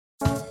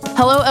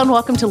Hello and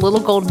welcome to Little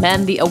Gold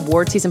Men, the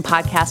award season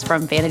podcast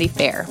from Vanity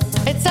Fair.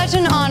 It's such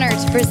an honor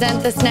to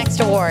present this next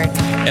award.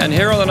 And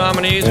here are the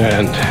nominees.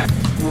 And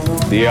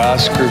the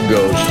Oscar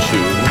goes to...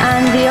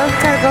 And the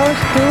Oscar goes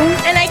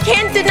to... And I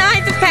can't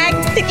deny the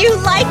fact that you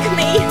like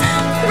me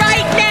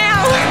right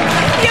now.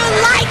 You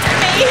like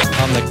me.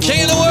 I'm the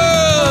king of the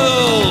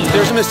world.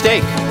 There's a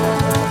mistake.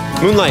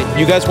 Moonlight,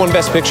 you guys won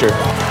Best Picture.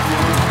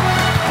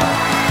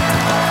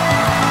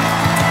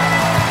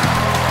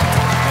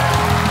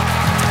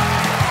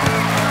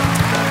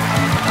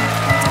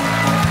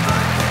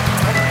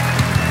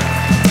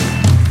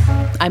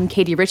 I'm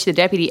Katie Rich, the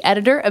deputy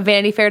editor of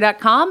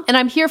VanityFair.com, and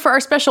I'm here for our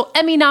special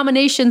Emmy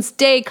Nominations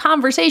Day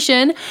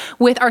conversation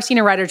with our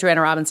senior writer,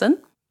 Joanna Robinson.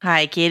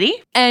 Hi,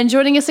 Katie. And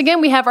joining us again,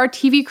 we have our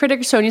TV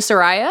critic, Sonia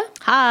Saraiya.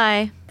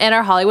 Hi. And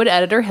our Hollywood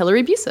editor,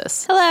 Hillary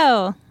Busis.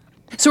 Hello.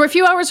 So we're a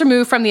few hours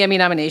removed from the Emmy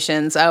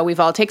nominations. We've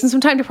all taken some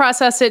time to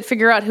process it,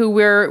 figure out who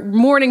we're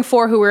mourning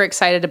for, who we're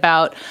excited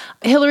about.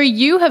 Hillary,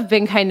 you have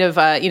been kind of,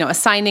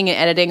 assigning and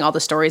editing all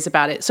the stories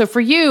about it. So for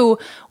you,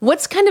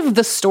 what's kind of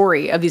the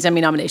story of these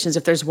Emmy nominations,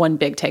 if there's one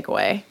big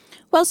takeaway?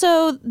 Well,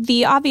 so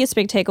the obvious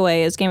big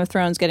takeaway is Game of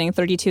Thrones getting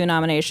 32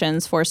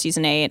 nominations for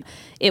season 8.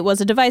 It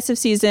was a divisive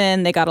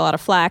season. They got a lot of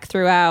flack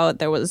throughout.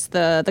 There was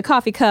the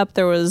coffee cup.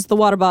 There was the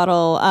water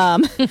bottle.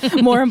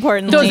 More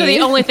importantly, those are the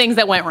only things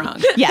that went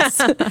wrong. Yes,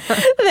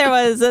 there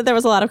was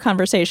a lot of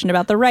conversation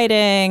about the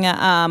writing.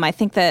 I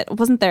think that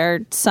wasn't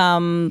there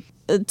some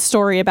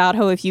story about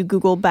how if you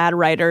Google bad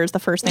writers, the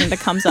first thing that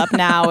comes up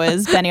now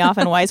is Benioff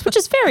and Weiss, which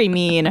is very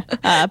mean,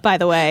 by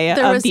the way,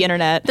 the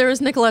internet. There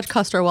was Nicolette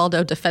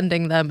Coster-Waldau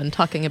defending them and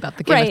talking about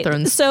the Game of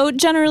Thrones. So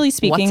generally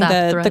speaking, the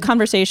WhatsApp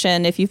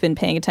conversation, if you've been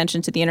paying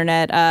attention to the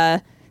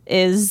internet,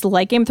 is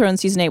like Game of Thrones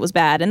season 8 was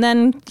bad. And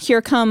then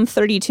here come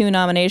 32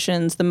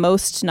 nominations, the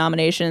most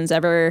nominations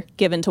ever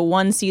given to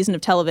one season of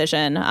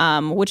television,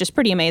 which is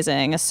pretty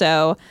amazing.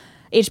 So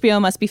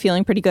HBO must be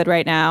feeling pretty good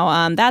right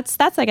now. That's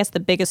I guess the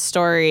biggest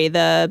story.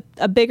 A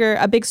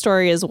big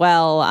story as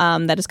well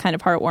that is kind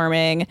of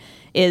heartwarming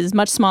is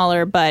much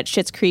smaller, but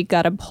Schitt's Creek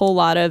got a whole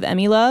lot of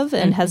Emmy love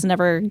and has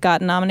never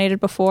gotten nominated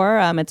before.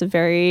 It's a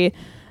very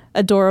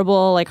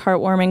adorable,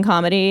 heartwarming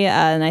comedy,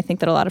 and I think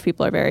that a lot of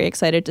people are very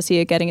excited to see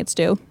it getting its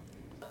due.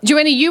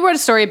 Joanna, you wrote a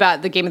story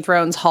about the Game of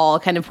Thrones Hall,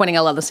 kind of pointing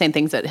out a lot of the same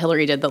things that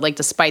Hillary did, that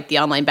despite the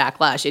online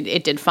backlash,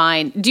 it did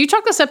fine. Do you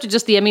chalk this up to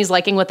just the Emmys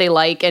liking what they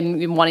like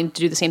and wanting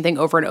to do the same thing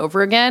over and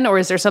over again? Or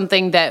is there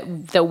something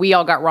that we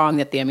all got wrong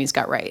that the Emmys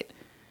got right?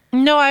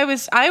 No, I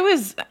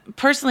was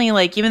personally,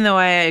 even though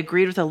I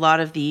agreed with a lot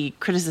of the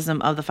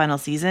criticism of the final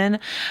season,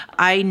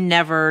 I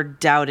never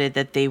doubted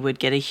that they would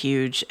get a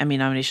huge Emmy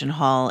nomination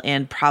haul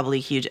and probably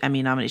a huge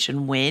Emmy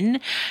nomination win.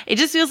 It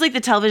just feels like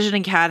the Television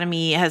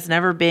Academy has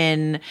never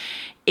been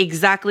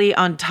exactly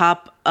on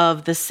top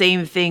of the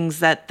same things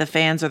that the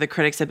fans or the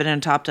critics have been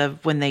on top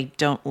of when they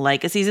don't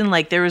like a season.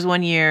 There was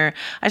one year,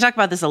 I talk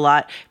about this a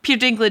lot,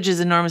 Peter Dinklage is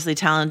enormously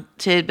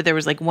talented, but there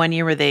was one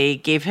year where they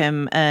gave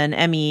him an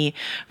Emmy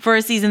for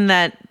a season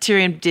that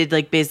Tyrion did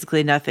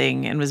basically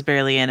nothing and was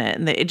barely in it.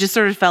 And it just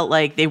sort of felt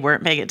like they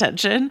weren't paying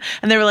attention.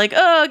 And they were like,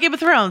 oh, Game of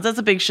Thrones, that's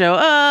a big show.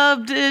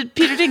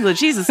 Peter Dinklage,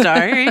 he's a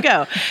star. Here you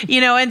go.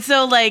 And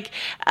so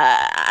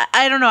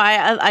I don't know.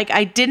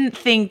 I didn't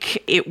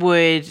think it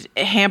would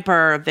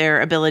hamper their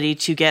ability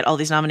to get all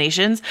these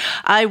nominations.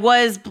 I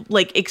was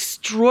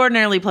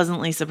extraordinarily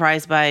pleasantly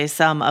surprised by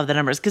some of the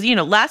numbers because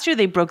last year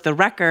they broke the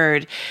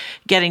record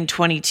getting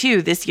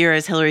 22. This year,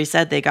 as Hillary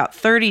said, they got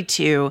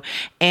 32,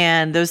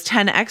 and those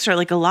 10 extra,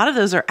 a lot of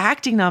those are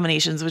acting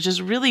nominations, which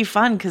is really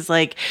fun because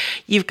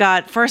you've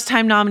got first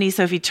time nominee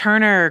Sophie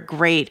Turner,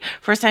 great,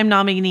 first time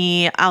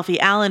nominee Alfie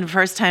Allen,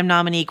 first time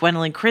nominee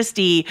Gwendolyn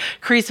Christie,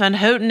 Carice Van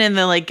Houten in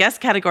the guest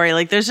category.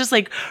 There's just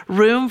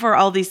room for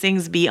all these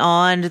things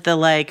beyond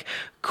the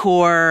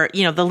core, the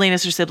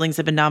Lannister siblings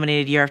have been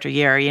nominated year after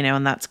year,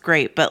 and that's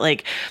great.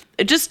 But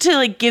just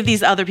to give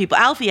these other people,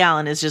 Alfie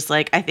Allen is just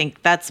I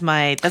think that's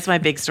my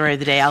big story of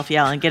the day. Alfie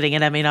Allen getting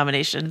an Emmy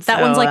nomination.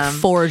 That one's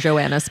for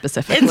Joanna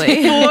specifically.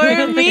 It's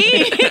for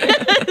me.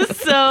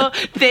 So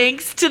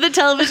thanks to the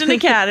Television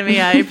Academy,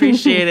 I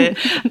appreciate it.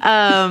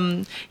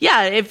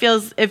 It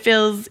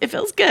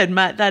feels good.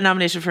 That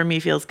nomination for me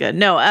feels good.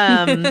 No,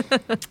 and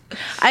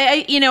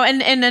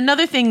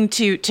another thing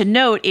to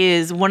note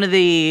is one of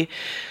the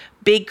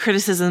big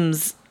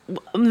criticisms,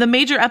 the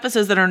major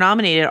episodes that are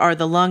nominated are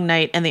The Long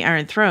Night and The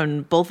Iron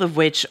Throne, both of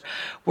which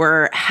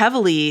were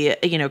heavily,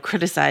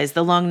 criticized.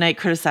 The Long Night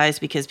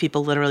criticized because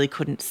people literally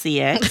couldn't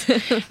see it.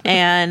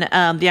 And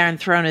The Iron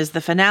Throne is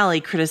the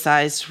finale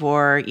criticized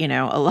for,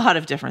 a lot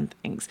of different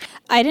things.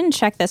 I didn't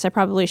check this. I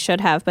probably should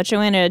have. But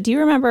Joanna, do you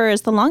remember,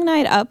 is The Long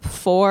Night up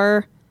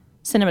for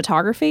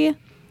cinematography?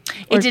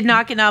 It did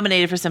not get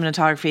nominated for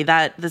cinematography.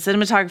 The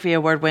cinematography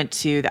award went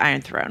to The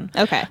Iron Throne.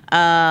 Okay.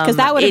 Because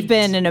that would have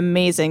been an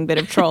amazing bit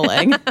of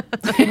trolling.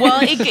 Well,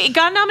 it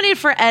got nominated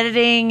for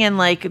editing, and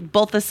like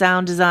both the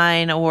sound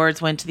design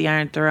awards went to The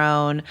Iron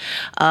Throne.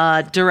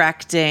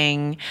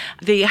 Directing.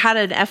 They had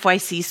an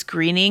FYC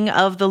screening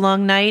of The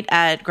Long Night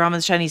at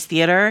Grauman's Chinese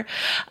Theater,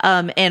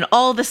 and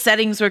all the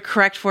settings were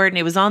correct for it, and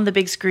it was on the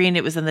big screen.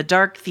 It was in the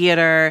dark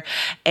theater,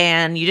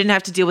 and you didn't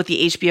have to deal with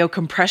the HBO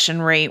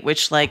compression rate,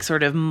 which like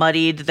sort of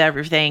muddied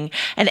everything.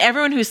 And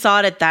everyone who saw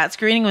it at that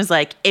screening was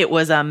like, it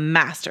was a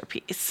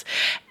masterpiece.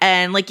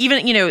 And like,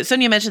 even, you know,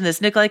 Sonia mentioned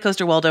this, Nikolai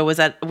Coster-Waldau was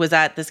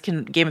at this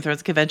Game of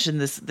Thrones convention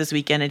this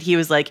weekend, and he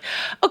was like,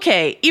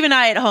 okay, even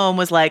I at home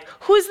was like,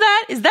 who is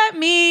that? Is that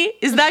me?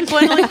 Is that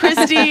Gwendolyn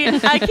Christie?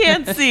 I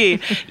can't see.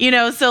 You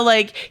know, so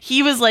like,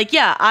 he was like,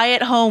 yeah, I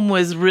at home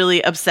was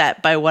really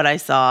upset by what I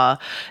saw.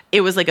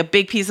 It was like a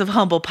big piece of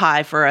humble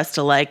pie for us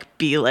to like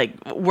be like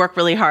work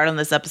really hard on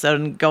this episode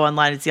and go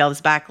online and see all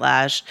this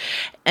backlash.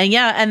 And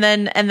yeah, and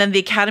then the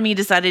Academy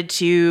decided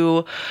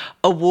to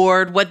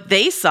award what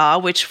they saw,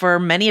 which for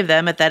many of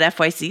them at that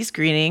FYC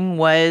screening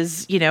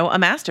was, you know, a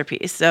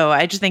masterpiece. So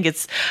I think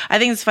it's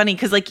funny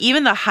because like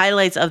even the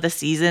highlights of the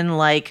season,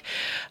 like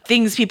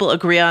things people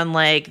agree on,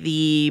 like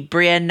the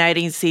Brienne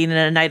knighting scene in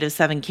A Night of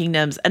Seven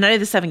Kingdoms. A Night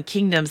of the Seven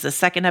Kingdoms, the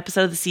second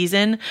episode of the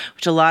season,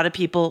 which a lot of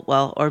people,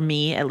 well, or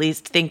me at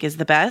least, think is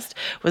the best,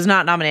 was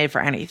not nominated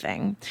for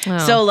anything. Oh.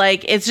 So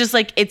like it's just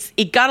like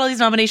it got all these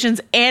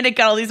nominations, and it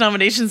got all these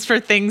nominations for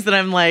things that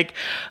I'm like,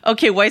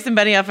 okay, Weiss and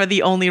Benioff are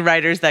the only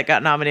writers that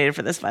got nominated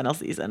for this final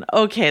season.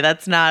 Okay,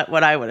 that's not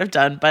what I would have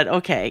done, but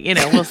okay, you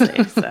know, we'll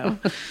see. So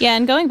yeah,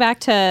 and going back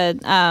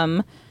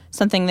to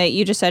something that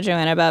you just said,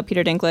 Joanna, about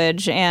Peter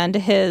Dinklage and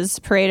his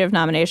parade of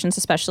nominations,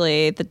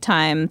 especially the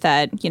time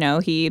that, you know,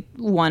 he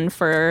won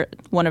for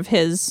one of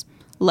his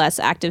less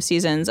active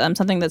seasons.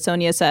 Something that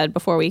Sonia said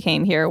before we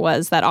came here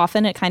was that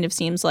often it kind of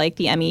seems like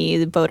the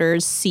Emmy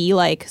voters see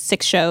like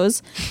 6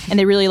 shows and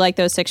they really like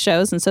those 6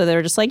 shows. And so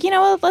they're just like, you know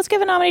what, let's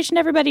give a nomination to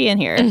everybody in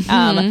here.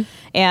 Mm-hmm.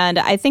 And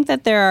I think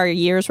that there are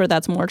years where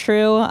that's more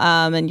true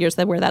and years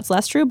where that's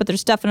less true. But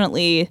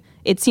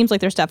it seems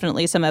like there's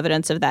definitely some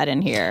evidence of that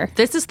in here.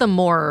 This is the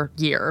more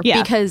year. Yeah.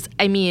 Because,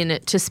 I mean,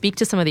 to speak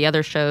to some of the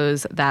other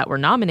shows that were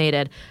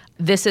nominated,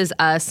 This Is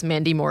Us,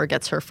 Mandy Moore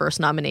gets her first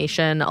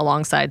nomination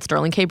alongside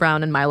Sterling K.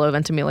 Brown and Milo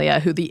Ventimiglia,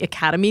 who the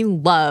Academy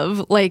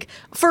love, like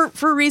for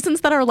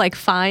reasons that are like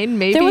fine,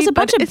 maybe. There was a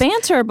bunch of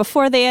banter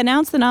before they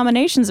announced the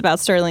nominations about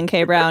Sterling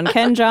K. Brown.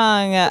 Ken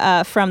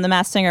Jeong from The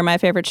Masked Singer, my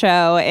favorite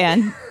show,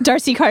 and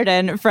Darcy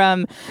Carden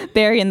from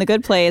Barry and the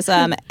Good Place.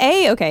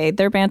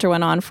 Their banter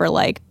went on for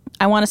like,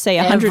 I want to say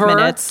 100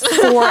 minutes.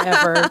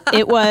 Forever.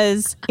 It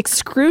was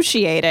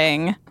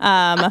excruciating.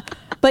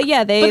 But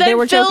yeah, they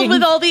were joking.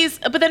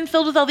 But then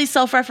filled with all these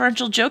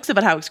self-referential jokes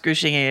about how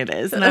excruciating it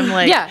is. And I'm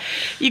like, yeah,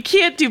 you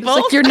can't do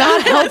both. Like, you're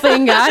not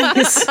helping,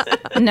 guys.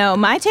 No,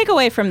 my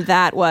takeaway from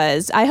that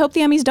was, I hope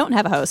the Emmys don't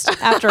have a host,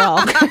 after all.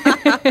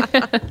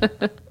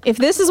 If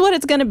this is what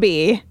it's going to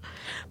be.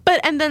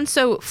 And then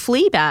so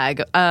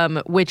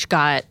Fleabag, which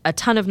got a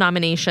ton of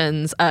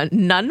nominations,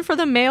 none for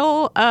the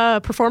male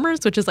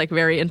performers, which is like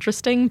very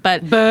interesting.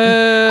 But boo!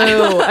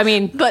 I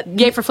mean, but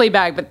yay for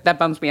Fleabag, but that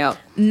bums me out.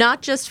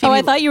 Not just Phoebe. Oh,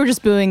 I thought you were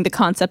just booing the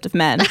concept of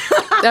men.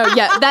 Oh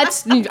yeah,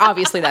 that's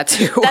obviously that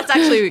too. That's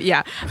actually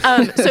yeah.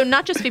 So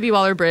not just Phoebe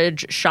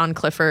Waller-Bridge, Sean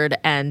Clifford,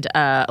 and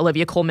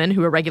Olivia Colman,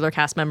 who are regular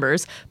cast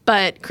members,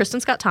 but Kristen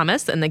Scott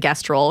Thomas in the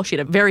guest role. She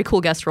had a very cool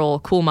guest role,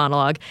 cool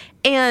monologue,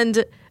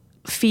 and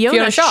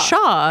Fiona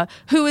Shaw,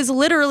 who is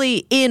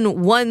literally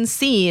in one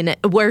scene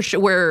where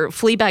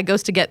Fleabag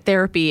goes to get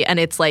therapy, and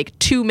it's like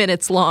 2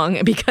 minutes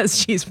long because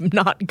she's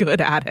not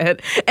good at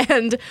it.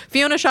 And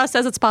Fiona Shaw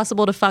says it's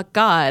possible to fuck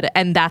God,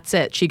 and that's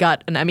it. She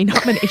got an Emmy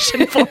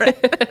nomination for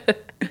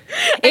it.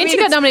 And she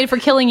got nominated for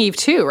Killing Eve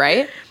too,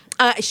 right?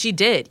 She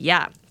did,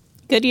 yeah.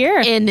 Good year.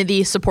 In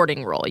the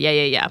supporting role,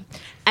 yeah.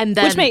 And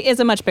then, which is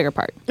a much bigger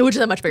part. Which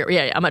is a much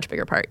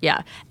bigger part,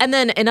 yeah. And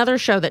then another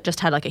show that just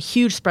had like a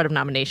huge spread of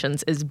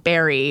nominations is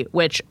Barry,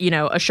 which, you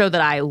know, a show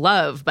that I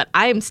love, but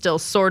I'm still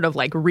sort of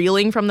like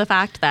reeling from the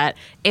fact that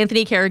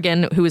Anthony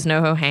Carrigan, who is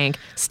NoHo Hank,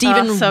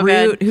 Stephen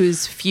Root,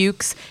 who's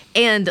Fuchs,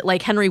 and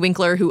like Henry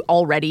Winkler, who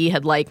already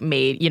had like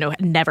made, you know,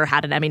 never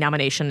had an Emmy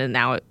nomination and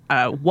now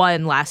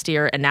won last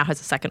year and now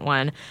has a second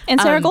one. And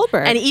Sarah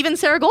Goldberg. And even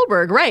Sarah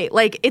Goldberg, right.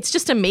 Like, it's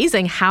just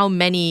amazing how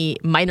many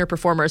minor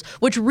performers,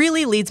 which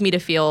really leads me to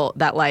feel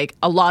that like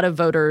a lot of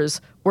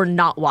voters were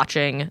not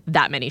watching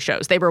that many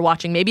shows. They were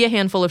watching maybe a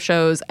handful of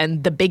shows,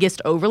 and the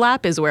biggest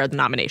overlap is where the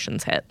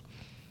nominations hit.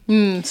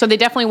 So they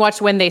definitely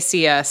watched When They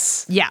See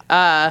Us.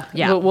 Yeah.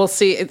 We'll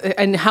see.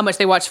 And how much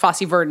they watched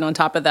Fosse Verdon on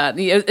top of that.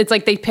 It's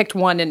like they picked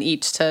one in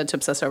each to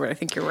obsess over it. I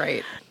think you're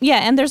right. Yeah,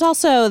 and there's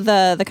also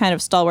the kind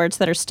of stalwarts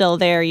that are still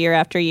there year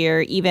after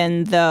year,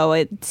 even though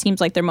it seems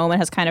like their moment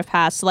has kind of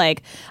passed.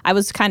 Like, I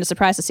was kind of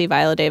surprised to see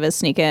Viola Davis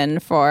sneak in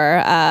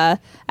for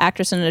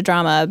actress in a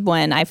drama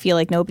when I feel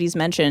like nobody's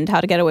mentioned How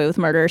to Get Away with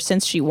Murder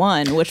since she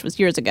won, which was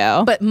years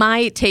ago. But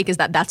my take is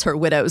that that's her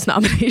Widow's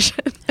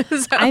nomination.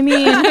 I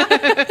mean,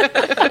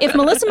 if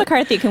Melissa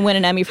McCarthy can win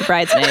an Emmy for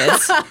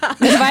Bridesmaids,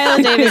 then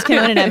Viola Davis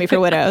can win an Emmy for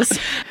Widows.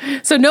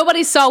 So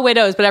nobody saw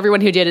Widows, but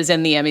everyone who did is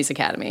in the Emmys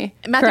Academy.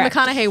 Matthew Correct.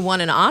 McConaughey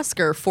won an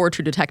Oscar for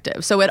True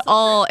Detective. So it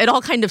all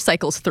kind of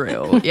cycles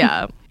through.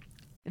 Yeah.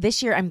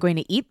 This year, I'm going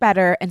to eat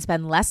better and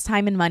spend less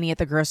time and money at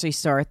the grocery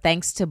store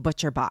thanks to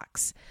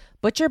ButcherBox.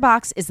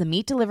 ButcherBox is the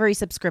meat delivery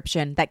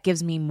subscription that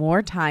gives me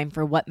more time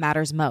for what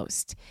matters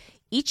most.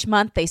 Each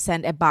month, they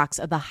send a box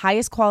of the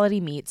highest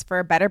quality meats for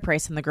a better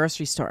price than the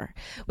grocery store,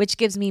 which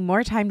gives me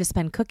more time to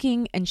spend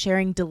cooking and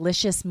sharing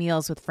delicious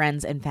meals with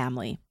friends and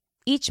family.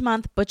 Each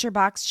month,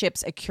 ButcherBox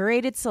ships a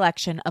curated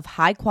selection of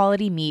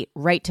high-quality meat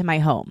right to my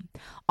home.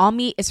 All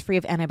meat is free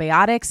of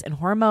antibiotics and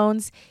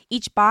hormones.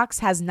 Each box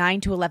has 9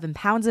 to 11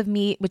 pounds of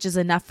meat, which is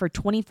enough for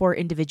 24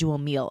 individual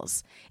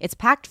meals. It's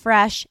packed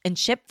fresh and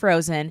shipped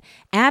frozen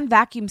and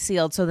vacuum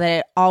sealed so that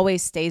it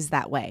always stays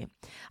that way.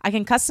 I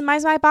can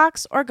customize my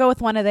box or go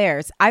with one of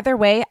theirs. Either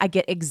way, I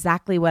get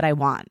exactly what I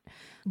want.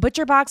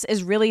 ButcherBox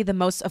is really the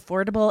most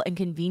affordable and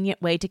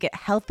convenient way to get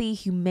healthy,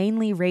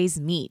 humanely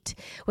raised meat.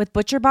 With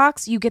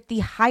ButcherBox, you get the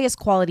highest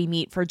quality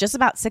meat for just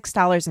about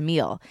 $6 a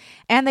meal.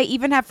 And they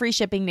even have free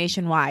shipping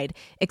nationwide,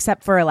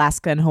 except for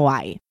Alaska and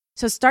Hawaii.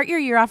 So start your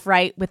year off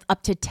right with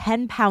up to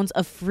 10 pounds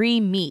of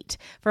free meat.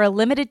 For a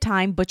limited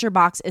time,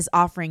 ButcherBox is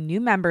offering new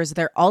members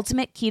their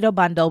ultimate keto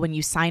bundle when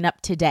you sign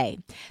up today.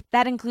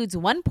 That includes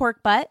 1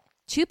 pork butt,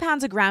 2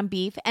 pounds of ground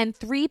beef, and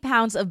 3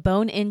 pounds of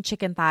bone-in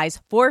chicken thighs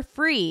for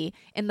free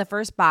in the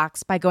first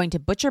box by going to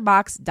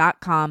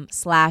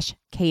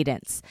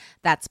butcherbox.com/cadence.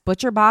 That's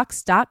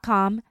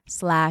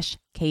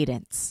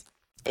butcherbox.com/cadence.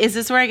 Is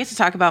this where I get to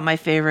talk about my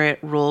favorite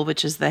rule,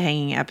 which is the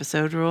hanging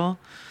episode rule?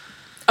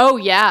 Oh,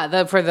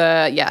 yeah. For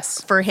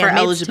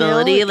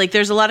eligibility. Tale? Like,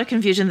 there's a lot of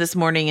confusion this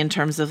morning in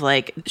terms of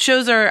like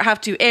shows have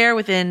to air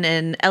within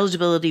an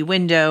eligibility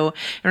window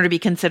in order to be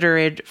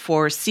considered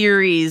for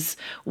series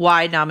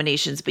wide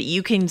nominations, but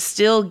you can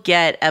still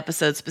get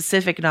episode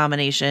specific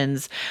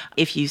nominations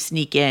if you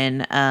sneak in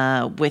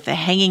with a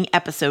hanging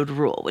episode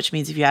rule, which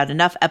means if you had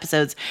enough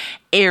episodes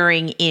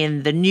airing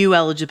in the new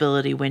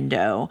eligibility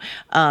window,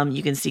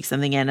 you can sneak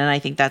something in. And I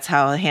think that's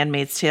how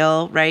Handmaid's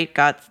Tale, right,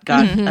 got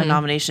a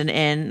nomination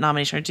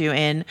or two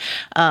in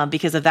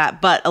because of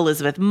that. But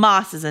Elizabeth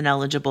Moss is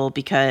ineligible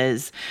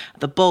because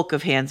the bulk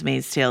of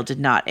Handmaid's Tale did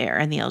not air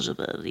in the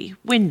eligibility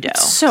window.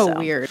 So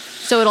weird.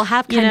 So it'll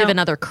have kind of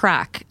another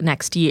crack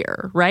next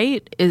year,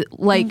 right?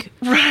 Right.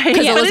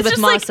 Because Elizabeth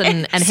Moss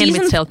and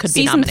Handmaid's Tale could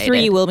be nominated. Season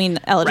 3 will be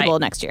eligible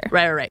next year.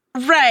 Right.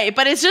 Right,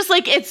 but it's just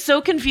like it's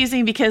so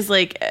confusing because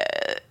like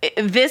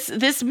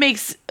this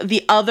makes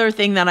the other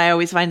thing that I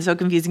always find so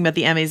confusing about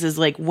the Emmys is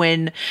like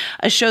when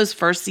a show's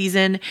first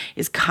season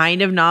is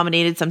kind of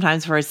nominated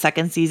sometimes for a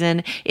second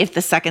season if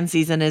the second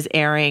season is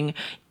airing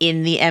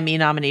in the Emmy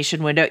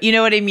nomination window. You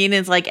know what I mean?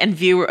 It's like and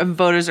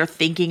voters are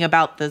thinking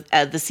about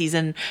the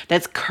season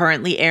that's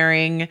currently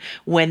airing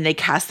when they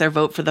cast their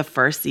vote for the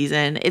first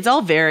season. It's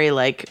all very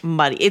like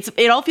muddy.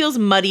 It all feels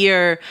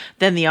muddier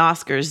than the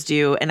Oscars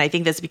do, and I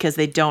think that's because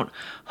they don't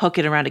hook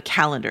it around a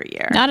calendar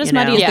year. Not as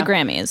muddy as the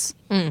Grammys.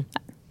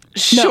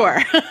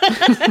 Sure.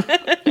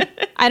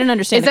 I don't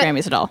understand the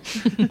Grammys at all.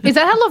 Is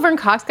that how Laverne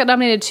Cox got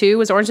nominated too?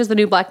 Was Orange is the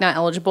New Black not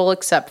eligible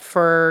except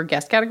for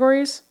guest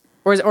categories?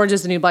 Or is Orange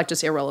is the New Black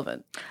just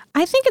irrelevant?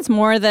 I think it's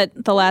more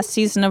that the last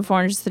season of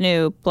Orange is the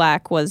New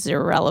Black was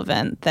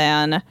irrelevant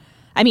than...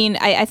 I mean,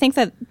 I think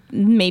that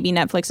maybe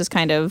Netflix is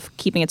kind of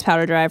keeping its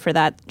powder dry for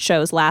that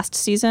show's last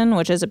season,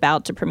 which is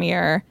about to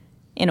premiere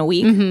in a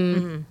week.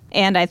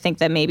 And I think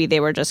that maybe they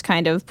were just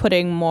kind of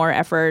putting more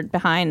effort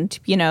behind,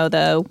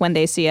 the When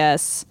They See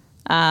Us,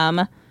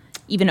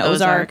 even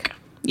Ozark.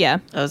 Yeah.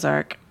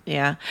 Ozark.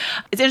 Yeah.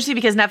 It's interesting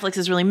because Netflix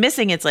is really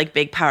missing its like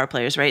big power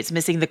players, right? It's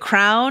missing The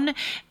Crown.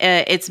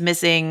 It's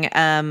missing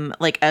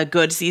like a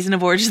good season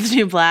of Orange is the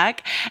New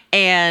Black,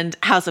 and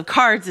House of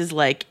Cards is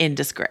like in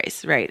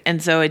disgrace, right? And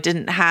so it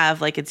didn't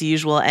have like its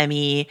usual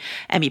Emmy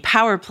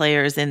power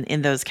players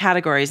in those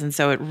categories. And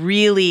so it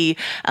really,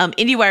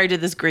 IndieWire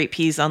did this great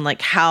piece on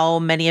like how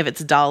many of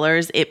its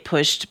dollars it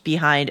pushed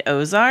behind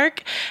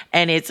Ozark,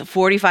 and it's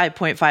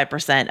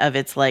 45.5% of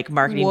its like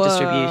marketing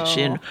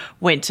distribution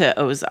went to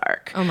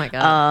Ozark. Oh my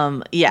God.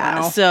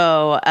 Yeah. Wow.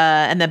 So,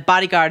 and then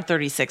Bodyguard,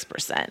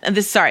 36%. And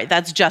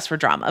that's just for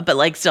drama, but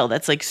like still,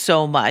 that's like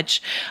so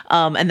much.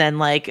 And then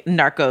like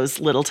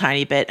Narcos, little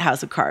tiny bit,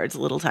 House of Cards,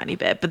 little tiny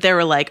bit. But they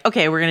were like,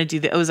 okay, we're going to do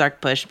the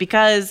Ozark push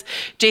because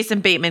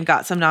Jason Bateman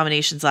got some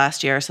nominations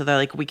last year. So they're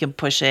like, we can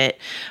push it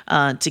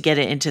to get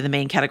it into the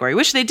main category,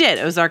 which they did.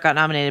 Ozark got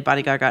nominated,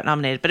 Bodyguard got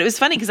nominated. But it was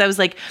funny because I was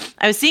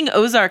seeing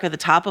Ozark at the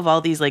top of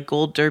all these like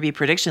Gold Derby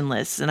prediction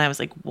lists. And I was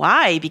like,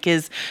 why?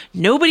 Because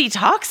nobody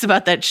talks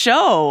about that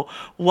show.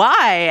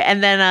 why?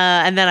 And then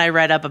I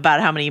read up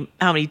about how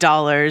many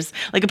dollars.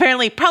 Like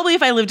apparently, probably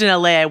if I lived in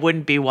LA, I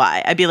wouldn't be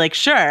why. I'd be like,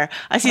 sure,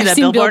 I've seen that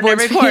billboard in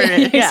every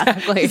corner.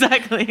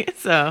 Exactly.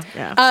 So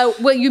yeah.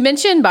 Well, you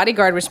mentioned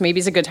Bodyguard, which maybe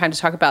is a good time to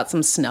talk about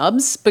some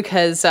snubs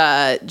because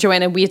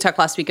Joanna, we had talked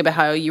last week about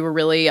how you were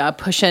really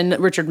pushing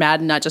Richard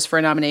Madden not just for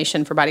a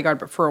nomination for Bodyguard,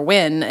 but for a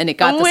win, and it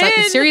got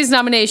the series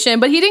nomination,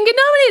 but he didn't get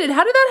nominated.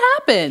 How did that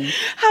happen?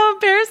 How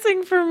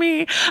embarrassing for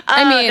me.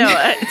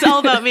 No, it's all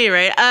about me,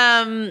 right?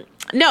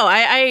 No,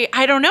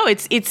 I don't know.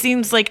 It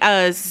seems like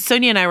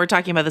Sonia and I were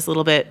talking about this a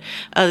little bit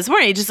this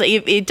morning.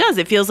 It does.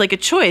 It feels like a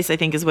choice, I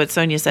think is what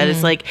Sonia said.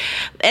 It's like,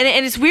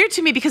 and it's weird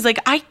to me because like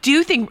I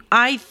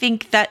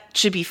think that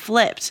should be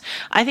flipped.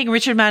 I think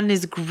Richard Madden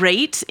is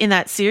great in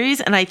that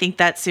series, and I think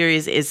that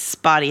series is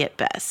spotty at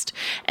best.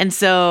 And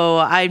so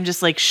I'm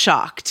just like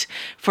shocked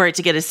for it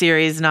to get a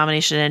series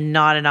nomination and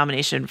not a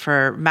nomination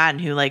for Madden,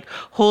 who like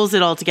holds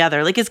it all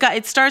together. Like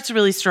it starts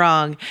really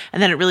strong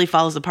and then it really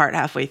falls apart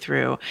halfway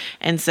through.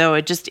 And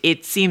so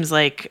it seems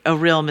like a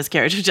real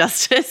miscarriage of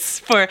justice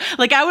for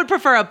like I would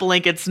prefer a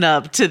blanket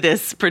snub to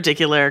this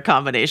particular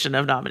combination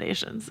of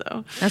nominations.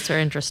 So that's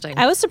very interesting.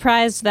 I was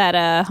surprised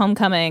that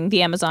Homecoming,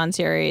 the Amazon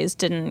series,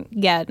 didn't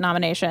get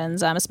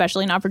nominations,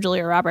 especially not for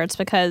Julia Roberts,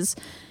 because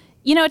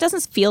you know, it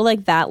doesn't feel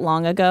like that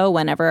long ago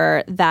when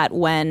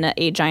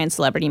a giant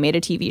celebrity made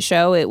a TV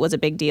show, it was a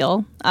big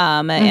deal.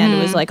 And it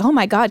was like, oh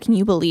my God, can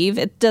you believe?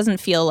 It doesn't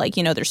feel like,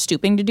 you know, they're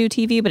stooping to do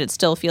TV, but it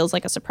still feels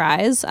like a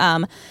surprise.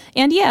 And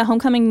yeah,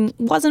 Homecoming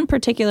wasn't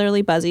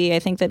particularly buzzy. I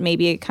think that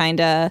maybe it kind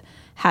of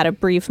had a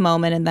brief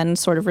moment and then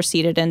sort of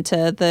receded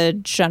into the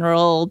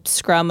general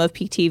scrum of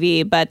peak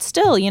TV. But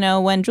still, you know,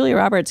 when Julia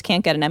Roberts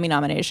can't get an Emmy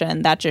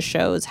nomination, that just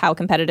shows how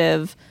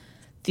competitive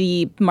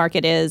the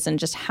market is and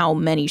just how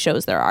many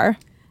shows there are.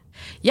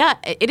 Yeah,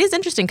 it is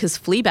interesting because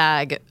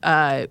Fleabag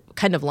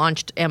kind of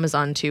launched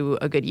Amazon to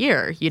a good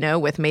year, you know,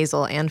 with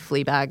Maisel and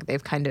Fleabag.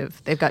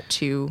 They've got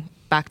two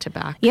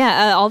back-to-back.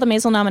 Yeah, all the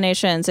Maisel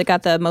nominations. It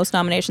got the most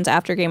nominations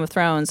after Game of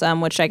Thrones,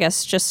 which I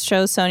guess just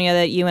shows, Sonia,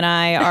 that you and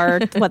I are,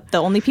 the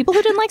only people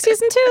who didn't like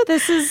season 2?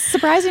 This is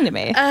surprising to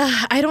me.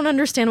 I don't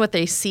understand what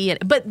they see.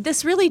 But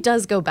this really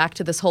does go back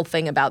to this whole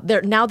thing about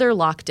they're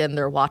locked in,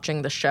 they're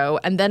watching the show,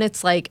 and then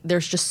it's like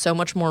there's just so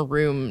much more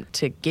room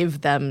to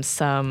give them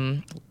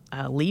some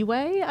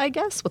leeway, I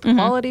guess, with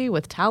quality,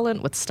 with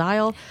talent, with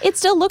style. It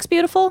still looks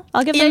beautiful.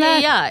 I'll give them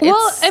that. Yeah.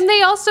 Well, and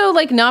they also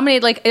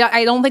nominate,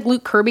 I don't think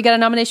Luke Kirby got a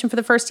nomination for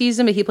the first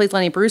season, but he plays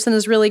Lenny Bruce and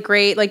is really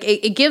great. Like,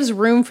 it gives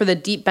room for the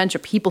deep bench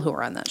of people who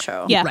are on that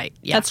show. Yeah, right.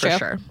 Yeah, that's for true.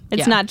 Sure.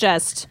 It's not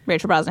just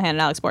Rachel Brosnahan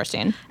and Alex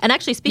Borstein. And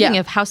actually, speaking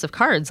of House of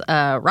Cards,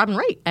 Robin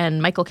Wright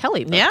and Michael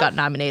Kelly both got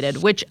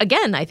nominated, which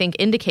again, I think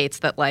indicates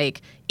that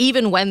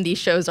even when these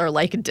shows are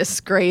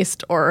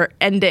disgraced or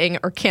ending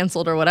or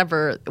canceled or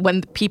whatever,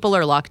 when people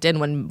are locked in,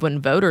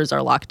 when voters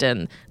are locked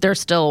in, they're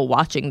still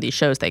watching these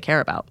shows they care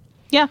about.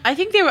 Yeah, I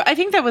think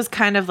that was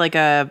kind of like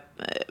I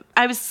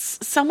was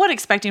somewhat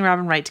expecting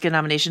Robin Wright to get a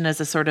nomination as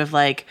a sort of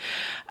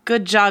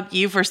good job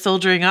you for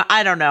soldiering on.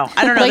 I don't know.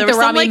 Like there the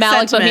Rami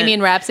Malek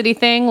Bohemian Rhapsody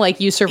thing,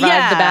 you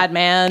survived the bad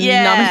man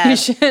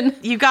nomination.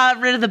 You got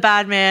rid of the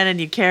bad man and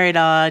you carried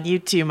on. You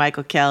too,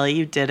 Michael Kelly.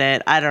 You did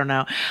it. I don't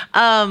know.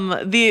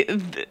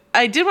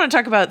 I did want to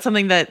talk about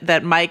something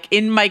that Mike,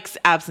 in Mike's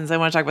absence, I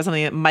want to talk about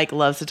something that Mike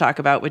loves to talk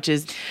about, which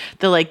is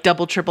the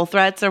double, triple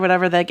threats or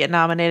whatever that get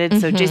nominated.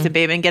 So Jason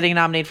Bateman getting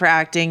nominated for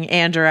acting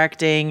and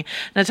directing,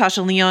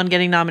 Natasha Lyonne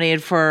getting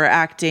nominated for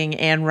acting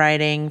and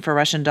writing for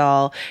Russian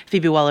Doll,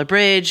 Phoebe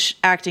Waller-Bridge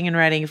acting and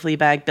writing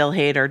Fleabag, Bill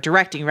Hader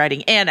directing,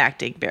 writing, and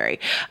acting Barry.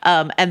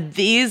 And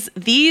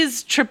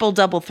these triple,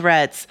 double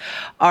threats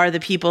are the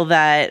people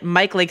that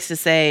Mike likes to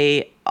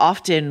say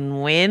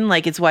often win.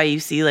 It's why you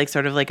see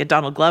sort of a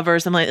Donald Glover or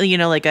something,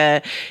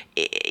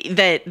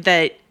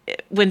 that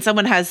when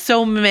someone has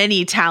so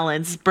many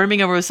talents,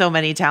 brimming over with so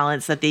many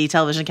talents, that the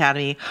Television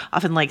Academy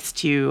often likes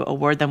to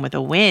award them with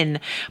a win.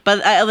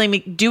 But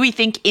do we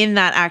think in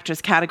that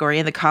actress category,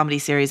 in the comedy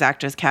series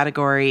actress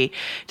category,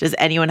 does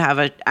anyone have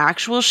an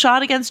actual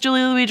shot against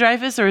Julia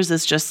Louis-Dreyfus, or is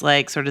this just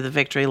sort of the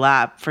victory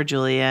lap for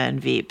Julia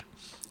and Veep?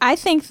 I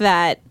think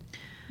that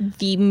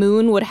the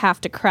moon would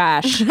have to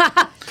crash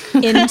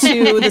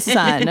into the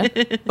sun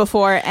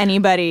before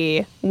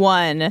anybody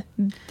won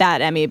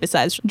that Emmy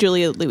besides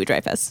Julia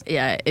Louis-Dreyfus.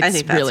 Yeah,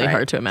 it's really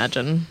hard to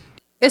imagine.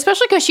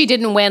 Especially because she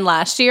didn't win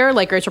last year.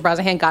 Rachel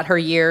Brosnahan got her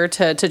year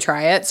to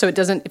try it, so it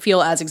doesn't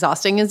feel as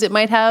exhausting as it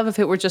might have if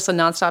it were just a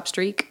nonstop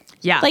streak.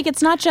 Yeah.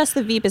 It's not just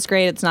the Veep is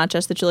great. It's not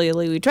just that Julia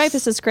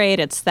Louis-Dreyfus is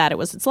great. It's that it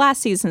was its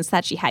last season. It's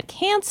that she had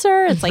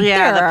cancer. It's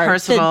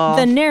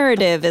the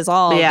narrative is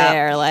all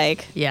there.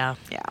 Yeah.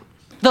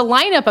 The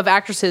lineup of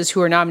actresses who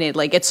are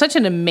nominated, it's such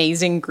an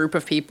amazing group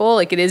of people.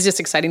 It is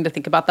just exciting to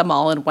think about them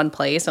all in one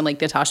place. And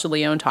Natasha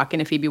Lyonne talking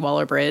to Phoebe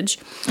Waller-Bridge.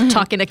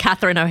 Talking to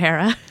Catherine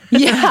O'Hara.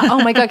 Yeah.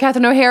 Oh my God,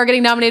 Catherine O'Hara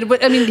getting nominated.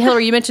 But,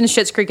 Hillary, you mentioned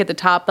Schitt's Creek at the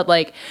top, but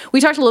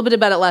we talked a little bit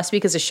about it last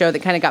week as a show that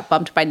kind of got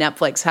bumped by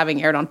Netflix,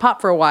 having aired on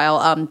Pop for a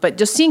while. But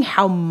just seeing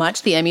how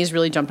much the Emmys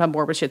really jumped on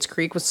board with Schitt's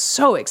Creek was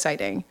so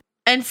exciting.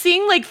 And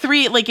seeing like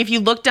three, like if you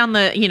look down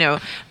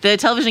the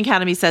Television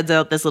Academy sends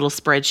out this little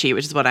spreadsheet,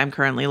 which is what I'm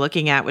currently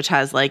looking at, which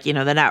has like, the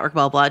network,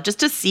 blah, blah, just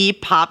to see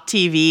Pop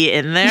TV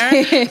in there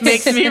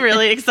makes me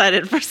really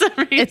excited for some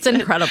reason. It's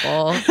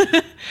incredible.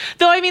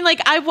 Though, I mean,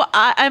 like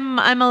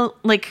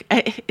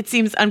it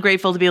seems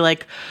ungrateful to be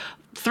like,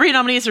 3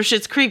 nominees for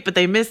Schitt's Creek, but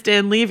they missed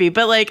Dan Levy.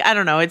 But like, I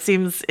don't know. It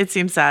seems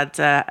sad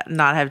to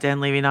not have Dan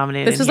Levy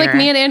nominated. This is like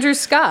me and Andrew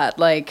Scott.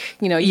 Like,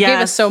 you gave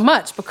us so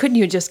much, but couldn't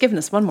you just given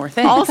us one more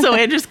thing? Also,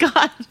 Andrew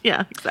Scott.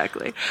 Yeah,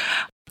 exactly.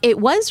 It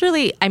was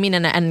really, I mean,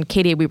 and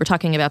Katie, we were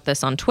talking about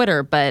this on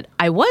Twitter, but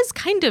I was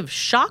kind of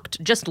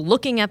shocked just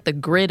looking at the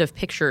grid of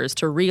pictures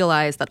to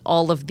realize that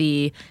all of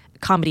the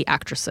comedy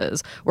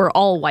actresses were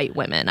all white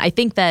women. I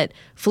think that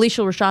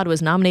Felicia Rashad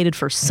was nominated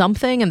for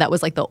something, and that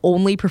was like the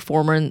only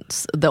performer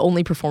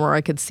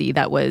I could see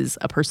that was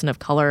a person of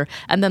color.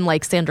 And then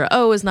like Sandra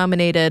Oh was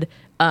nominated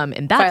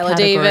in that Viola category.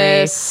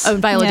 Davis. Oh,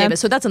 Viola Davis.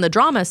 So that's in the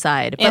drama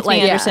side. But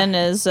Anthony Anderson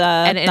is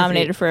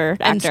nominated for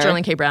actor. And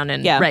Sterling K. Brown.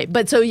 Right.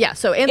 But so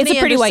Anthony it's a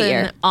pretty Anderson white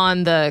year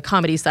on the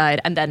comedy side,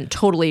 and then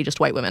totally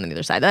just white women on the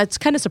other side. That's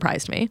kind of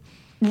surprised me.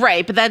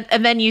 Right, but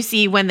then you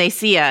see When They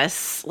See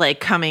Us like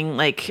coming,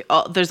 like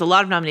there's a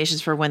lot of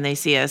nominations for When They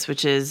See Us,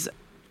 which is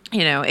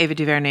Ava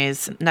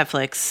DuVernay's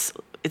Netflix.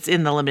 It's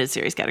in the limited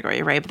series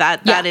category, right?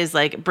 But that is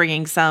like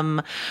bringing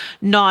some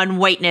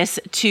non-whiteness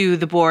to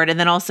the board, and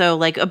then also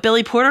like a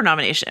Billy Porter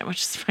nomination,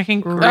 which is fucking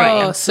great.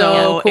 I'm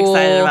so cool.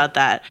 excited about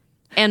that.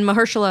 And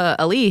Mahershala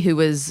Ali, who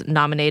was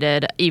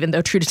nominated, even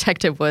though True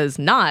Detective was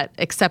not,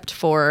 except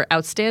for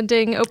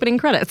Outstanding Opening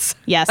Credits.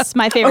 Yes,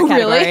 my favorite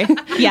category.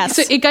 Really? Yes.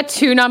 So it got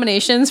 2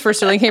 nominations for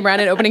Sterling K. Brown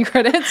in opening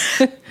credits.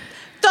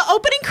 The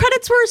opening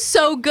credits were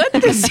so good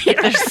this year.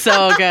 They're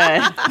so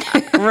good.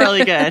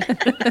 Really good.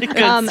 Good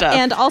stuff.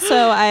 And also,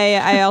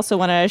 I also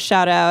want to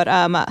shout out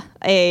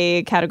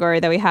a category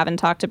that we haven't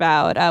talked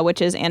about,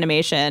 which is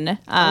animation,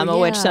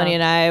 which Sonia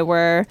and I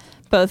were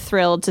both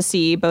thrilled to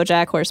see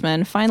BoJack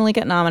Horseman finally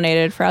get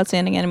nominated for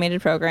Outstanding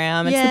Animated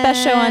Program. It's the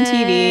best show on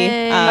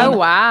TV. Oh,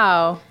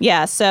 wow.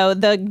 Yeah, so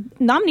the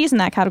nominees in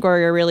that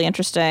category are really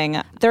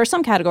interesting. There are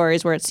some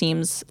categories where it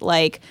seems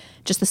like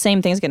just the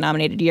same things get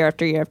nominated year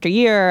after year after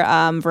year.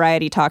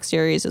 Variety Talk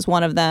Series is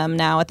one of them.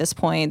 Now, at this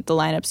point, the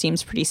lineup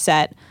seems pretty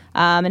set.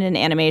 And in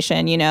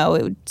animation,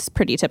 it's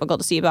pretty typical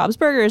to see Bob's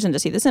Burgers and to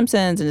see The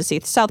Simpsons and to see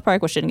South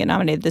Park, which didn't get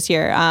nominated this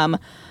year.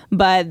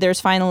 But there's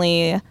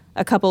finally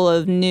a couple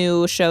of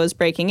new shows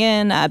breaking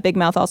in. Big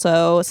Mouth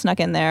also snuck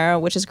in there,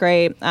 which is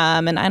great.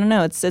 And I don't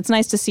know, it's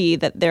nice to see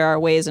that there are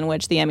ways in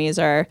which the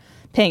Emmys are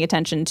paying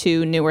attention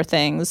to newer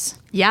things.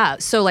 Yeah.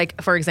 So,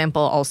 like, for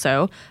example,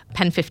 also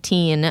Pen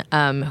 15,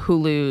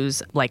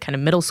 Hulu's like kind of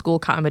middle school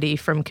comedy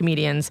from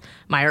comedians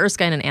Maya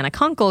Erskine and Anna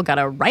Konkle got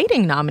a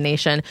writing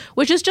nomination,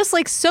 which is just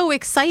like so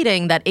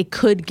exciting that it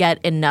could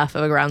get enough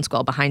of a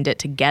groundswell behind it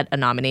to get a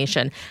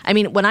nomination. I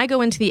mean, when I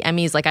go into the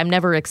Emmys, like I'm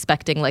never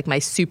expecting like my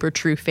super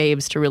true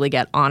faves to really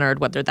get honored,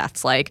 whether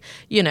that's like,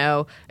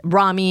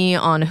 Rami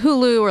on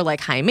Hulu or like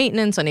High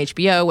Maintenance on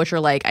HBO, which are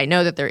like, I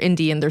know that they're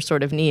indie and they're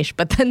sort of niche,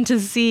 but then to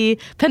see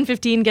Pen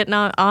 15 get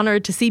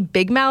honored, to see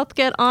Big Mouth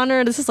get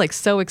honored, this is like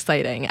so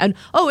exciting. And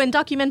in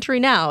Documentary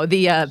Now,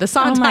 the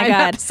Sondheim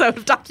episode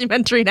of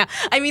Documentary Now.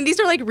 I mean, these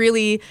are like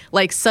really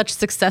like such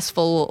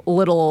successful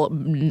little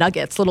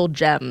nuggets, little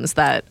gems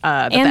that the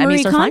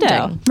Emmys are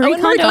finding.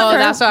 Marie Kondo. Oh,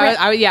 that's why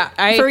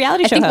for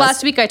reality show I think host.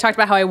 last week I talked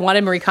about how I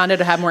wanted Marie Kondo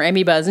to have more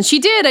Emmy buzz, and she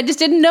did. I just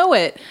didn't know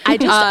it.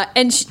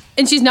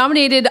 And she's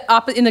nominated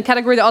in the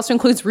category that also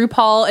includes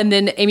RuPaul and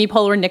then Amy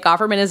Poehler and Nick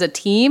Offerman as a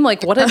team.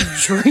 Like, what a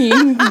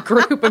dream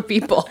group of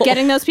people.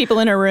 Getting those people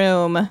in a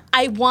room.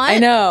 I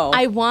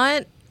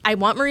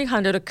want Marie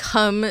Kondo to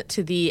come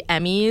to the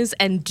Emmys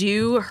and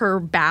do her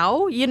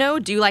bow,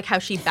 do like how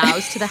she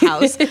bows to the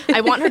house.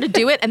 I want her to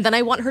do it, and then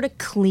I want her to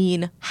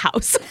clean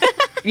house.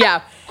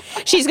 Yeah.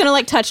 She's going to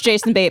like touch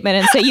Jason Bateman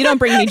and say, "You don't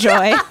bring me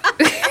joy."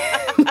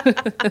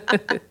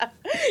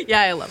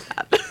 Yeah, I love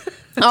that.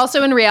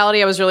 Also, in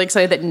reality, I was really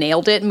excited that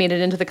Nailed It made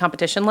it into the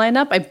competition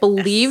lineup. I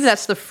believe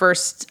that's the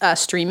first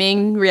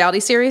streaming reality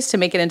series to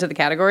make it into the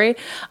category.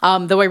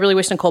 Though I really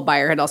wish Nicole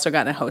Byer had also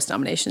gotten a host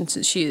nomination.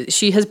 So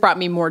she has brought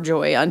me more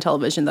joy on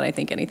television than I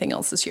think anything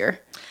else this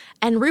year.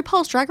 And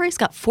RuPaul's Drag Race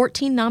got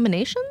 14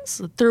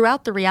 nominations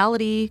throughout the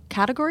reality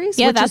categories.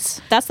 Yeah, that's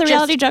the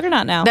reality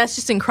juggernaut now. That's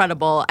just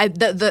incredible.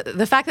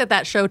 The fact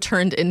that show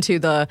turned into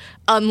the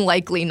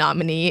unlikely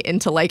nominee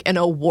into like an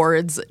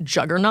awards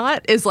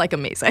juggernaut is like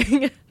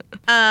amazing.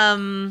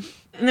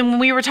 And then when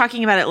we were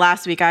talking about it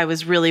last week, I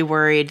was really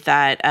worried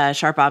that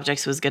Sharp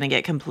Objects was going to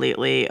get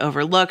completely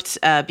overlooked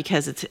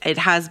because it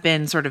has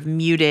been sort of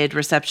muted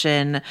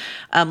reception.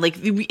 Like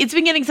it's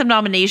been getting some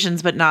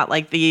nominations, but not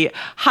like the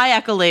high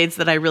accolades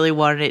that I really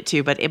wanted it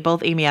to. But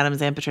both Amy Adams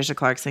and Patricia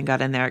Clarkson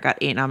got in there. It got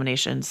 8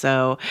 nominations.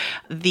 So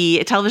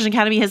the Television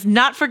Academy has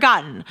not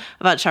forgotten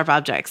about Sharp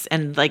Objects,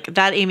 and like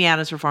that Amy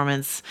Adams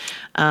performance.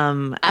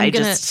 I'm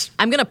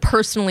gonna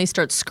personally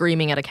start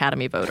screaming at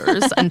Academy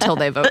voters until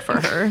they vote for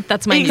her.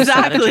 That's my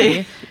exactly.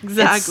 strategy.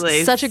 Exactly.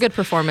 It's such a good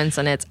performance,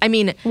 and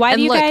why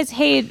do you guys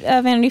hate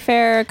Vanity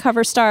Fair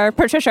cover star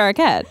Patricia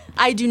Arquette?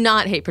 I do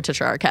not hate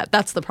Patricia Arquette.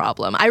 That's the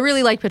problem. I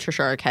really like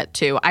Patricia Arquette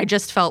too. I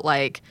just felt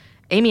like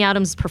Amy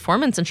Adams'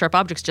 performance in Sharp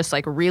Objects just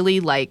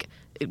really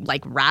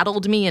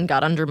rattled me and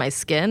got under my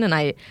skin, and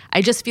I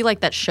just feel like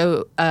that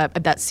show,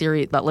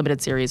 that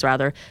limited series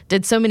rather,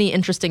 did so many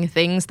interesting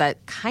things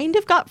that kind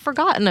of got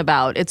forgotten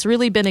about. It's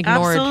really been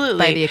ignored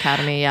by the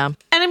Academy. Yeah,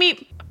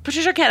 and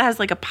Patricia Arquette has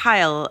a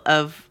pile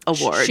of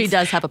awards. She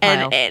does have a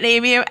pile. And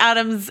Amy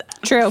Adams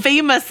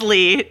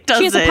famously does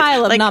She has a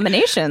pile of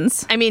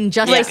nominations.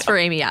 Justice for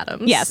Amy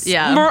Adams. Yes.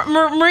 Yeah.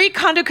 Marie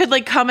Kondo could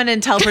come in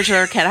and tell Patricia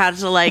Arquette how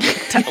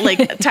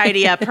to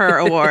tidy up her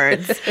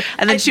awards.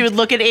 And then she would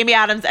look at Amy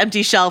Adams'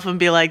 empty shelf and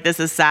be like, this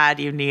is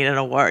sad, you need an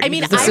award. I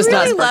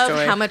really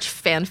love how much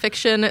fan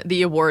fiction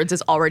the awards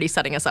is already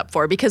setting us up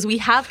for, because we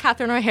have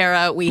Catherine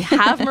O'Hara, we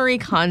have Marie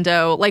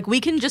Kondo.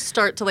 We can just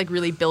start to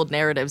really build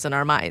narratives in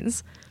our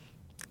minds.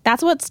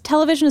 That's what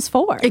television is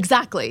for.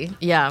 Exactly.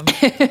 Yeah.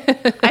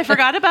 I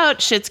forgot about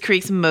Schitt's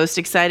Creek's most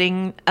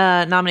exciting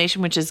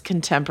nomination, which is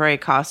contemporary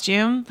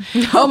costume.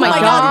 Oh my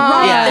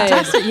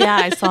God! Right.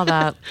 Yeah. I saw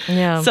that.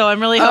 Yeah. So I'm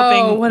really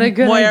hoping what a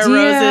good Moira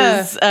idea.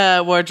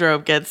 Rose's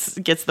wardrobe gets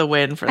the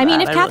win for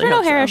that. If Catherine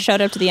O'Hara showed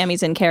up to the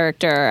Emmys in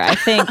character, I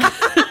think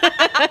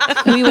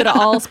we would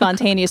all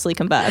spontaneously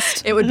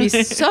combust. It would be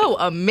so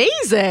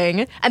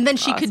amazing. And then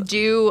she could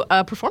do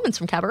a performance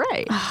from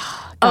Cabaret.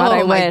 I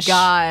my wish.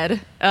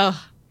 God.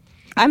 Oh.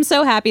 I'm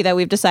so happy that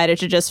we've decided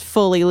to just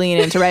fully lean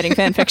into writing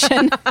fan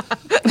fiction.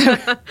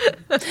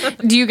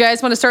 Do you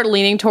guys want to start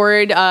leaning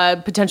toward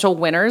potential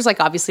winners?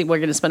 Obviously, we're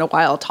going to spend a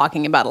while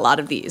talking about a lot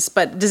of these,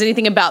 but does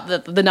anything about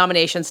the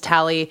nominations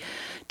tally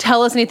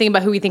tell us anything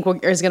about who we think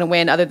is going to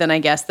win, other than, I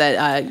guess,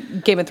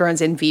 that Game of Thrones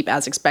and Veep,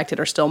 as expected,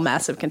 are still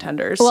massive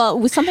contenders?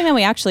 Well, something that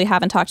we actually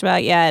haven't talked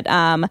about yet,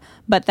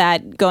 but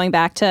that, going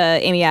back to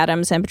Amy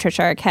Adams and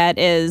Patricia Arquette,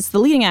 is the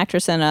leading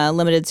actress in a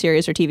limited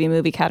series or TV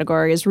movie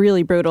category is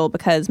really brutal,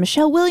 because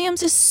Michelle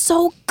Williams is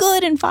so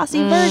good in Fosse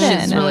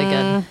Verdon. She's really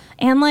good.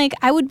 And,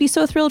 I would be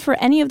so thrilled for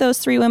any of those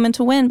three women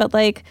to win, but,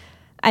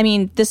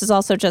 this is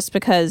also just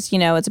because,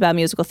 it's about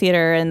musical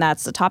theater, and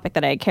that's a topic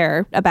that I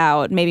care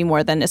about maybe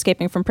more than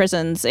escaping from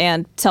prisons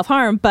and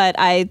self-harm. But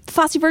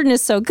Fosse Verdon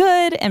is so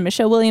good, and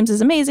Michelle Williams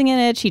is amazing in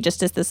it. She just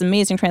does this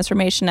amazing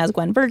transformation as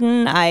Gwen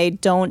Verdon. I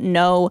don't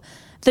know.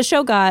 The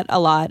show got a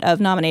lot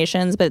of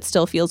nominations, but it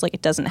still feels like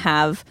it doesn't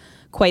have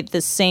quite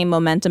the same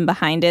momentum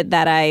behind it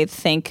that I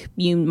think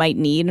you might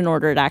need in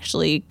order to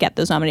actually get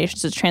those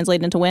nominations to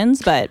translate into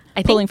wins, but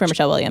pulling for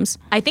Michelle Williams.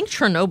 I think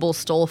Chernobyl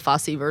stole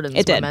Fosse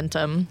Verdon's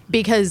momentum,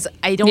 because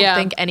I don't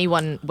think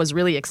anyone was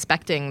really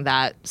expecting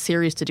that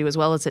series to do as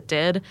well as it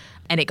did.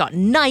 And it got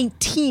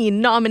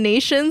 19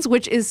 nominations,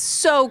 which is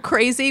so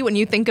crazy when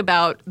you think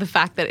about the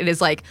fact that it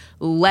is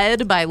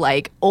led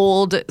by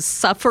old,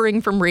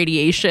 suffering from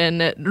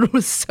radiation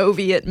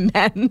Soviet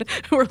men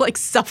who are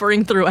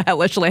suffering through a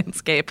hellish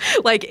landscape.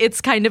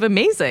 It's kind of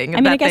amazing.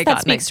 I guess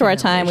that speaks to our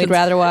time. We'd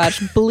rather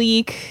watch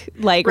bleak,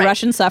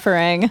 Russian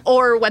suffering.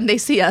 Or When They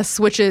See Us,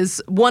 which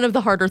is one of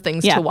the harder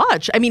things to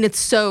watch. It's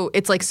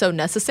so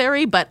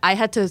necessary, but I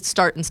had to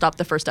start and stop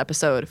the first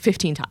episode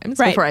 15 times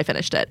before I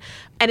finished it.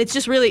 And it's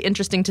just really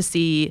interesting to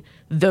see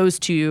those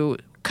two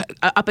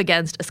up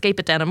against Escape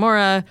at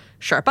Dannemora,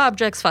 Sharp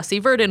Objects, Fosse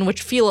Verdon,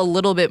 which feel a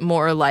little bit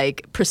more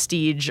like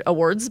prestige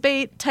awards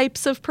bait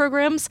types of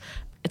programs.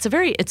 It's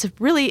a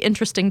really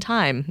interesting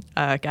time,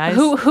 guys.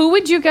 Who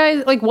would you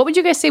guys what would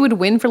you guys say would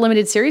win for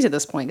limited series at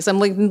this point? Because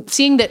I'm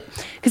seeing that,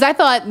 because I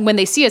thought When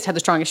They See Us had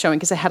the strongest showing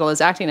because it had all those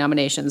acting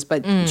nominations,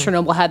 but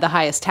Chernobyl had the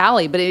highest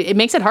tally. But it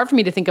makes it hard for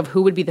me to think of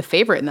who would be the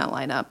favorite in that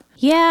lineup.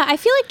 Yeah, I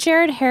feel like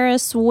Jared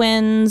Harris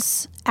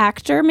wins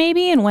actor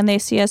maybe, and When They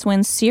See Us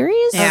wins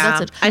series.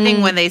 Yeah, I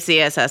think When They See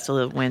Us has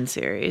to win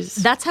series.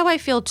 That's how I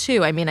feel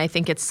too. I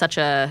think it's such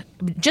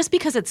just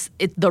because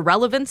the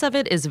relevance of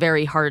it is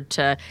very hard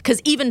to,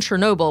 because even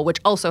Chernobyl, which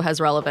also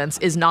has relevance,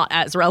 is not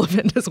as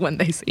relevant as When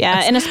They See Us.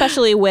 Yeah, and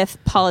especially with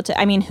politics.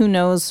 Who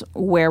knows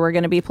where we're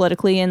going to be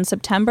politically in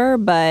September,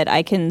 but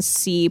I can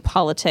see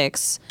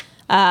politics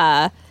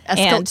and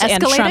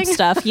Trump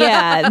stuff,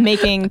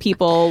 making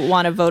people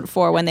want to vote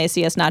for When They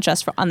See Us, not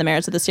just on the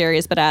merits of the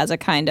series, but as a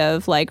kind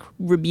of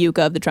rebuke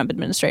of the Trump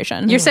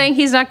administration. You're saying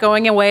he's not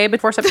going away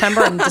before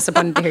September? I'm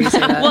disappointed to hear you say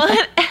that. Well,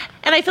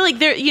 and I feel like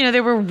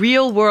there were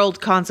real world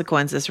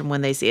consequences from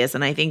When They See Us,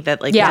 and I think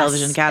that the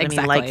Television Academy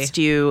likes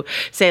to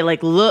say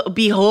look,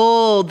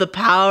 behold the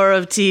power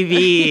of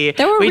TV.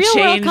 There were real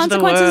world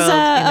consequences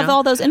of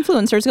all those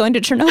influencers going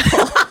to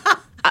Chernobyl.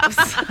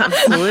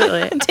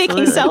 Absolutely.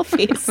 Taking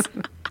selfies.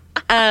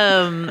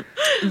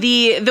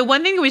 The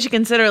one thing that we should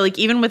consider,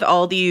 even with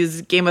all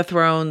these Game of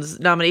Thrones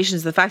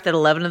nominations, the fact that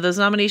 11 of those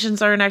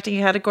nominations are in acting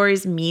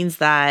categories means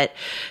that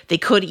they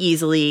could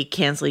easily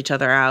cancel each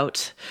other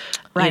out.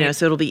 Right.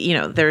 So it'll be,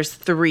 there's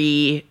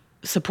 3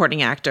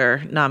 supporting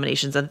actor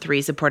nominations and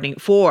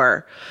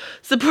four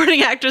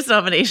supporting actress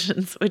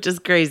nominations, which is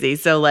crazy.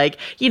 So like,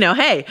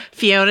 hey,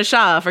 Fiona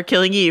Shaw for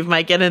Killing Eve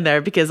might get in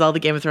there because all the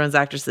Game of Thrones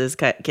actresses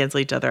cancel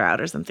each other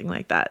out or something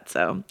like that.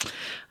 So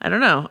I don't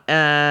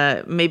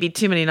know. Maybe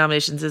too many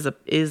nominations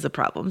is a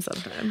problem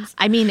sometimes.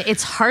 I mean,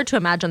 it's hard to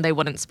imagine they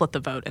wouldn't split the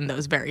vote in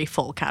those very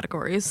full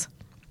categories.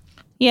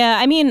 Yeah,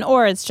 I mean,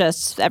 or it's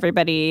just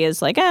everybody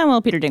is like,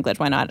 well, Peter Dinklage,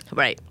 why not?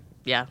 Right.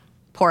 Yeah.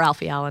 Poor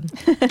Alfie Allen.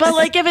 But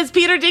like, if it's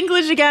Peter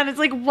Dinklage again, it's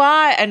like,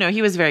 why? I know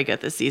he was very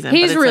good this season.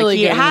 He's but it's really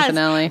like, good in the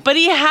finale. But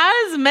he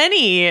has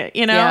many,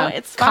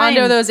 it's fine.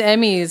 Condo those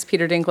Emmys,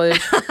 Peter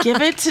Dinklage.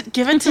 give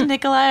it to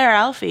Nikolai or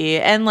Alfie.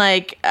 And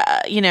like,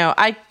 Lena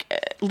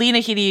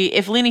Headey,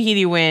 if Lena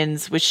Headey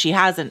wins, which she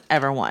hasn't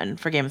ever won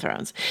for Game of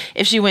Thrones,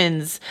 if she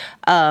wins,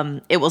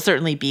 it will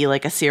certainly be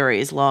like a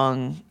series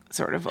long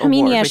sort of award. I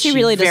mean, yeah, which she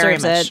really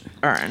deserves it.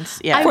 Earns.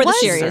 Yeah, for the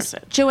series.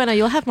 Joanna,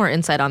 you'll have more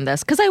insight on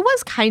this because I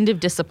was kind of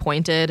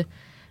disappointed.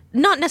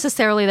 Not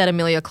necessarily that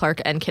Emilia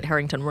Clarke and Kit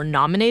Harington were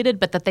nominated,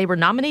 but that they were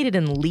nominated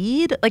in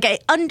lead. Like, I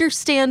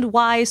understand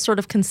why sort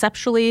of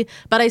conceptually,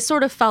 but I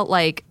sort of felt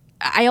like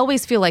I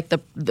always feel like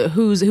the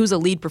who's a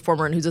lead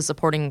performer and who's a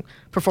supporting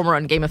performer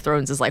on Game of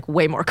Thrones is like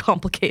way more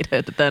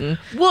complicated than.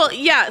 Well,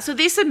 yeah. So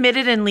they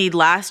submitted in lead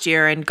last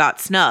year and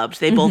got snubbed.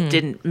 They both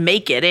didn't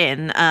make it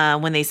in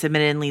when they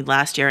submitted in lead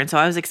last year, and so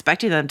I was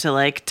expecting them to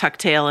like tuck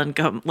tail and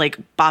go like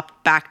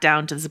bop back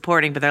down to the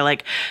supporting, but they're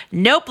like,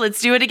 nope,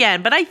 let's do it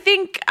again. But I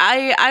think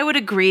I would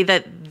agree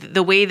that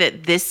the way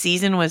that this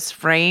season was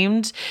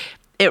framed,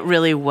 it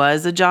really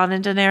was a Jon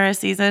and Daenerys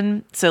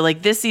season. So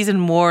like this season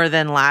more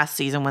than last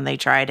season when they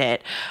tried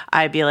it,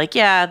 I'd be like,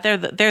 yeah,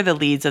 they're the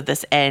leads of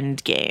this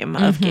end game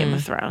of Game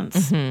of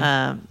Thrones.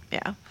 Yeah.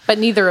 But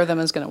neither of them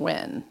is going to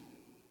win.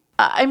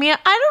 I mean,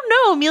 I don't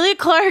know. Emilia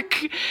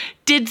Clarke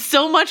did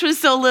so much with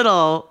so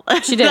little.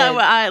 She did.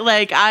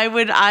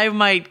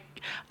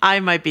 I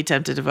might be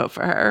tempted to vote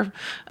for her,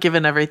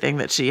 given everything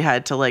that she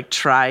had to like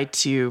try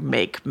to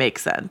make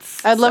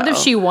sense. I'd love it if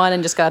she won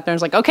and just got up there and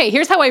was like, okay,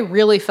 here's how I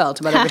really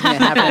felt about everything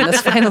that happened in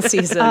this final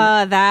season.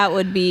 That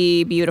would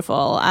be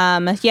beautiful.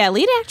 Yeah,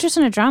 lead actress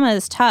in a drama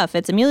is tough.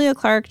 It's Emilia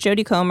Clarke,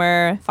 Jodie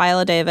Comer,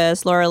 Viola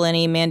Davis, Laura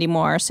Linney, Mandy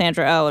Moore,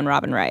 Sandra Oh, and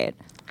Robin Wright.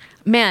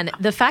 Man,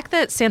 the fact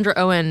that Sandra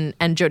Owen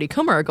and Jodie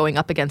Comer are going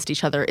up against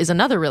each other is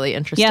another really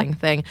interesting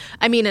thing.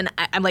 I mean, and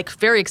I'm like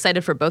very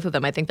excited for both of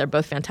them. I think they're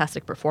both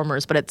fantastic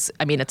performers, but it's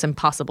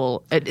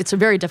impossible. It's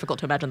very difficult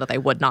to imagine that they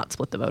would not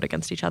split the vote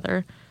against each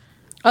other.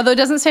 Although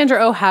doesn't Sandra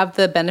Oh have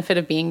the benefit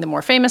of being the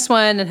more famous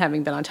one and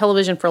having been on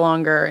television for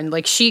longer? And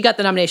like she got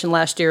the nomination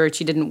last year and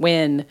she didn't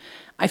win.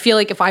 I feel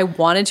like if I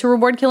wanted to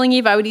reward Killing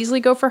Eve, I would easily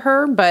go for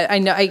her. But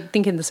I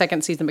think in the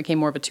second season it became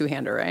more of a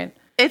two-hander, right?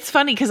 It's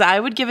funny because I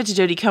would give it to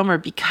Jodie Comer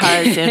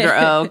because Sandra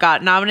Oh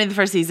got nominated the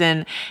first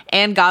season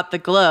and got the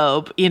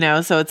Globe,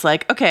 so it's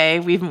like, okay,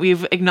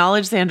 we've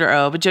acknowledged Sandra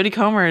Oh, but Jodie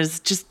Comer is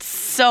just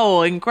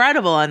so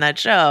incredible on that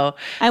show.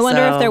 I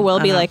wonder if there will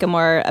be like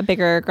a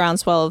bigger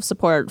groundswell of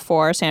support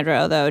for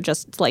Sandra Oh, though,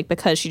 just like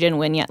because she didn't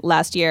win yet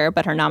last year,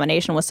 but her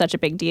nomination was such a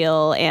big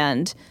deal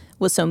and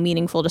was so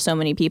meaningful to so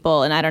many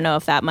people. And I don't know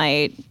if that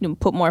might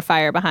put more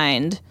fire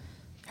behind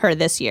her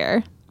this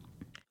year.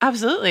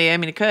 Absolutely. I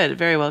mean, it could.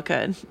 Very well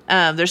could.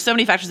 There's so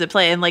many factors at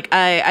play. And, like,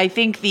 I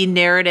think the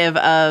narrative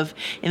of,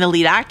 in the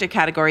lead actor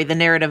category, the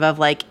narrative of,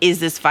 like, is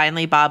this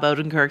finally Bob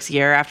Odenkirk's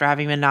year after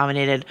having been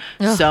nominated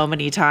so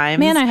many times?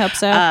 Man, I hope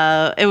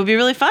so. It would be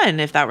really fun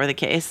if that were the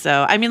case.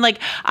 So, I mean, like,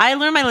 I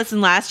learned my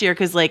lesson last year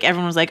because, like,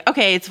 everyone was like,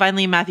 okay, it's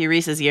finally Matthew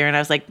Rhys's year. And I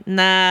was like,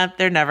 nah,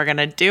 they're never going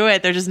to do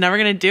it. They're just never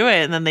going to do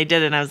it. And then they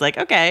did it. And I was like,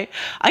 okay,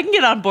 I can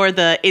get on board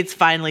the it's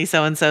finally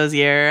so-and-so's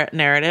year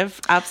narrative.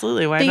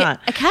 Absolutely. Why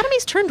not?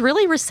 Academy's turned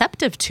really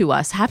receptive to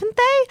us, haven't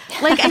they?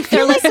 Like, I they're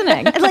feel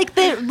listening. Like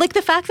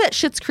the fact that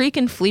Schitt's Creek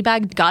and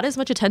Fleabag got as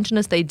much attention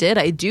as they did,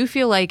 I do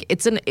feel like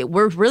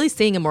we're really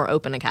seeing a more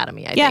open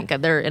Academy. I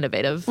think they're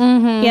innovative.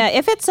 Mm-hmm. Yeah,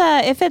 if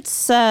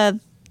it's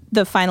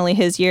the finally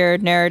his year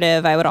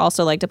narrative, I would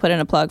also like to put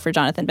in a plug for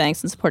Jonathan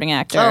Banks and supporting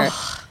actor.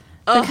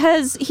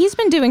 Because he's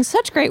been doing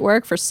such great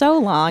work for so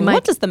long.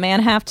 What does the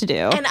man have to do?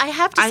 And I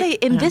have to say,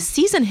 in this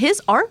season,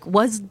 his arc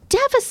was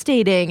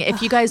devastating.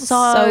 If you guys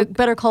saw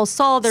Better Call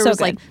Saul, there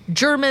was like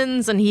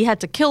Germans and he had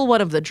to kill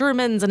one of the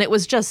Germans. And it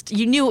was just,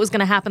 you knew it was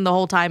going to happen the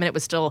whole time. And it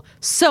was still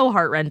so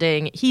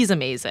heartrending. He's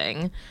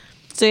amazing.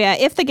 So yeah,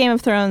 if the Game of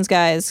Thrones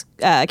guys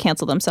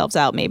cancel themselves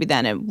out, maybe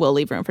then it will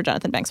leave room for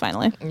Jonathan Banks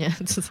finally. Yeah,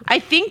 I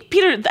think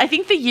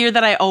the year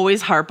that I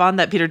always harp on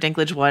that Peter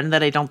Dinklage won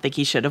that I don't think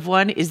he should have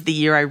won is the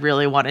year I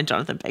really wanted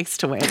Jonathan Banks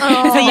to win. That's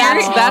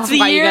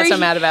why you got so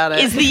mad about it.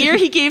 Is the year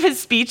he gave his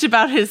speech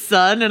about his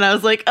son, and I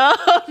was like,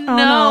 oh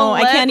no,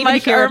 I can't even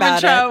hear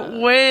about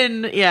it.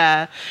 Win,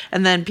 yeah.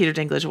 And then Peter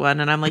Dinklage won,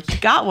 and I'm like, you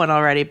got one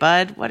already,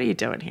 bud. What are you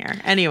doing here?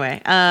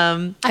 Anyway,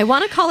 I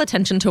want to call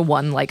attention to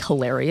one like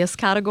hilarious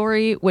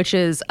category, which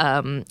is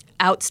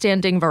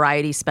Outstanding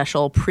Variety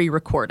Special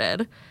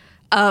Pre-Recorded.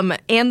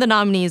 And the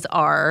nominees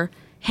are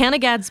Hannah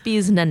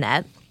Gadsby's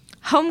Nanette,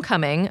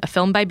 Homecoming, a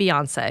film by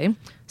Beyonce,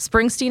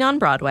 Springsteen on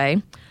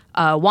Broadway,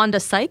 Wanda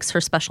Sykes, her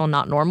special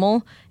Not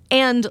Normal,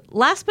 And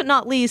last but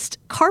not least,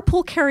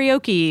 Carpool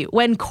Karaoke,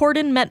 when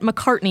Corden met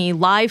McCartney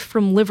live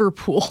from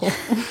Liverpool.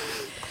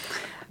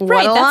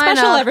 Right, that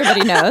special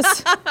everybody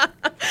knows.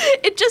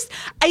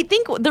 I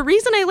think the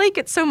reason I like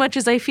it so much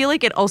is I feel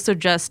like it also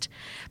just,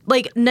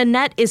 like,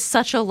 Nanette is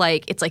such a,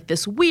 like, it's like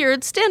this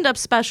weird stand-up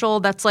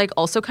special that's, like,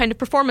 also kind of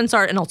performance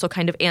art and also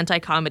kind of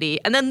anti-comedy.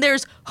 And then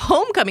there's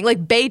Homecoming,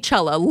 like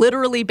Baychella,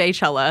 literally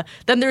Baychella.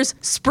 Then there's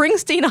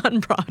Springsteen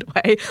on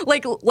Broadway.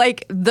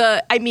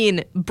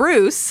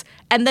 Bruce,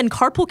 and then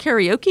Carpool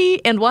Karaoke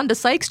and Wanda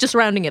Sykes just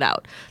rounding it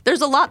out.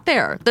 There's a lot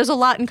there. There's a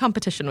lot in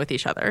competition with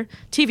each other.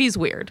 TV's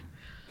weird.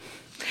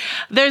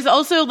 There's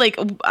also, like,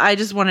 I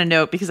just want to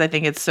note, because I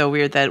think it's so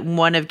weird that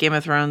one of Game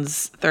of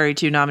Thrones'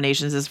 32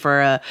 nominations is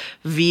for a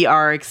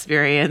VR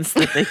experience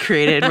that they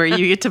created where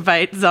you get to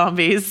fight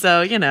zombies.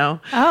 So, the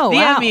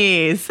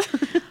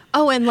Emmys.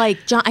 Oh, and like,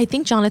 I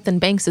think Jonathan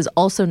Banks is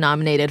also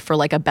nominated for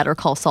like a Better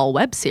Call Saul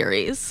web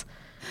series.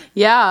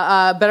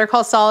 Yeah, Better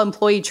Call Saul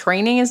employee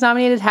training is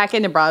nominated. Hack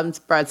into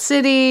Broad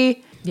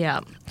City.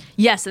 Yeah.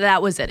 Yes,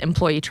 that was it,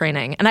 employee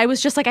training. And I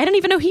was just like, I didn't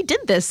even know he did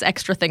this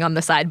extra thing on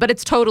the side, but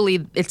it's totally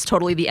the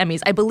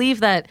Emmys. I believe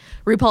that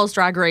RuPaul's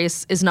Drag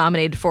Race is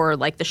nominated for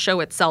like the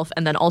show itself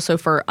and then also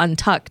for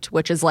Untucked,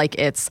 which is like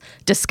its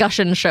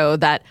discussion show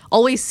that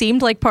always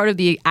seemed like part of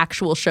the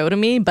actual show to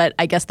me, but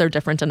I guess they're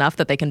different enough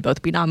that they can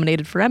both be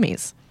nominated for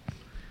Emmys.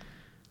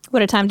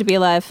 What a time to be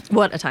alive.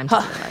 What a time to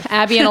be alive.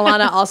 Abby and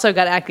Alana also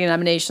got acting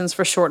nominations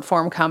for short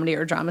form comedy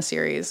or drama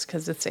series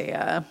because it's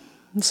a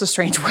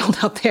strange world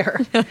out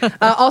there.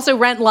 Also,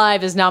 Rent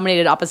Live is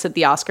nominated opposite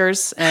the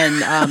Oscars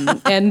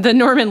and the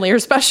Norman Lear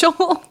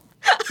special.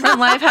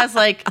 Rent Live has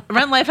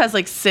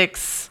like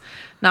 6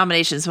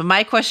 nominations. But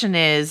my question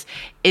is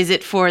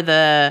it for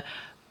the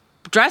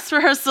dress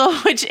rehearsal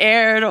which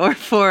aired or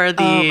for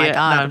the? Oh my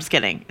God. No, I'm just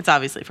kidding. It's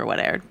obviously for what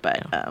aired,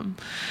 but.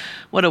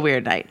 What a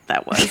weird night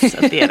that was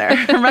at theater.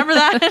 Remember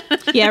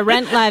that? Yeah,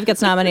 Rent Live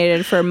gets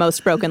nominated for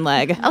Most Broken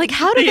Leg. Like,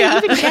 how did they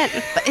even get?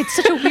 It's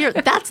such a weird.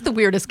 That's the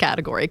weirdest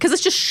category because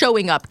it's just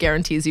showing up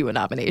guarantees you a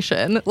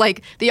nomination.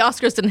 Like the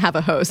Oscars didn't have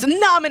a host.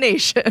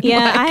 Nomination.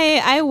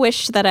 Yeah, I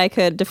wish that I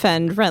could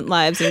defend Rent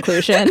Live's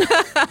inclusion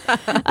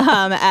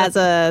as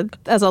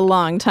a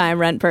longtime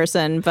Rent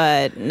person,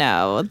 but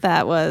no,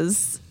 that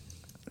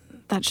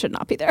should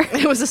not be there.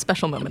 It was a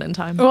special moment in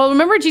time. Well,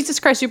 remember Jesus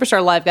Christ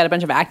Superstar Live got a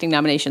bunch of acting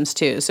nominations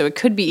too, so it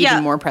could be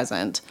even more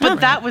present. But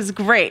that was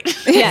great.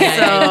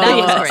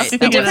 That was great.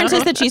 The difference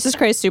is that Jesus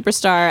Christ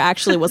Superstar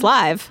actually was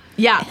live.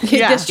 Yeah,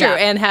 that's true,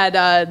 and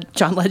had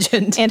John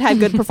Legend. And had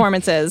good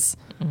performances.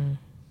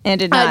 And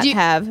did not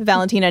have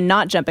Valentina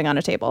not jumping on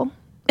a table.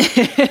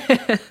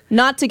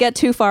 Not to get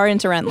too far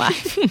into Rent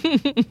Live.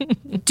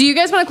 Do you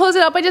guys want to close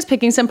it out by just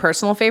picking some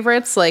personal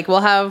favorites? Like,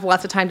 we'll have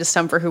lots of time to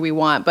stump for who we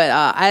want. But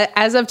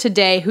as of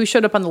today, who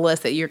showed up on the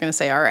list that you're going to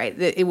say, all right,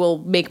 it will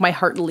make my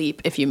heart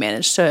leap if you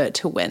manage to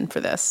win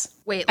for this?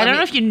 Wait, I don't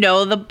know if you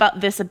know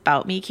this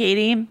about me,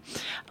 Katie,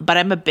 but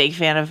I'm a big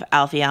fan of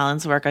Alfie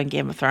Allen's work on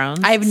Game of Thrones.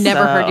 I've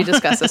never heard you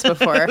discuss this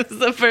before. This is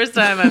the first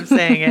time I'm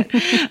saying it.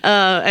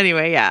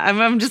 Anyway, yeah,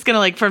 I'm just going to,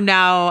 like, from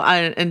now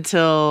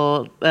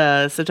until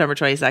September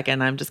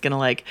 22nd, I'm just going to,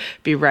 like,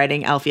 be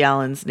writing Alfie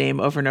Allen's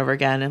name over and over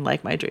again in,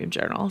 like, my dream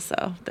journal.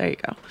 So there you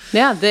go.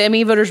 Yeah, the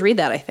Emmy voters read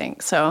that, I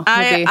think. So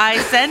I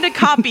send a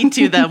copy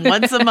to them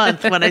once a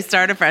month when I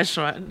start a fresh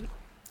one.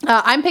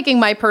 I'm picking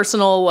my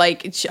personal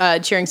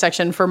cheering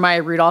section for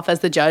Maya Rudolph as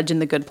the judge in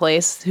The Good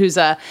Place, who's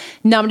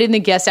nominated in the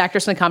guest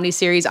actress in the comedy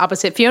series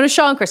opposite Fiona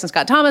Shaw and Kristen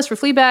Scott Thomas for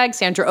Fleabag,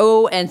 Sandra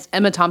Oh and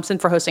Emma Thompson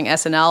for hosting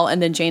SNL, and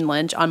then Jane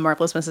Lynch on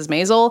Marvelous Mrs.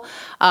 Maisel.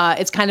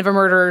 It's kind of a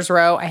murderer's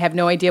row. I have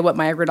no idea what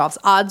Maya Rudolph's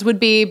odds would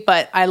be,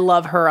 but I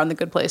love her on The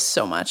Good Place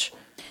so much.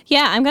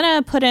 Yeah, I'm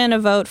going to put in a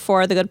vote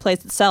for The Good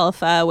Place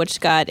itself,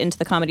 which got into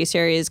the comedy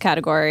series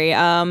category.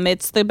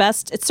 It's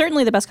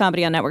certainly the best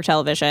comedy on network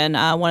television,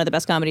 one of the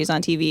best comedies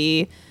on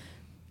TV,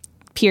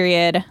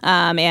 period.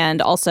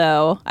 And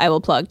also, I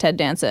will plug Ted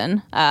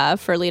Danson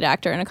for lead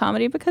actor in a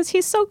comedy because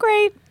he's so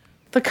great.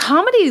 The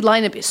comedy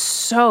lineup is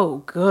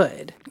so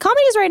good.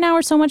 Comedies right now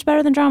are so much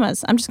better than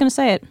dramas. I'm just going to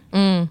say it.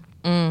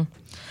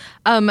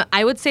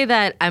 I would say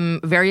that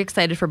I'm very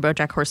excited for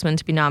BoJack Horseman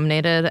to be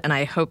nominated, and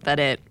I hope that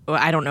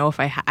I don't know if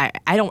I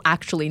don't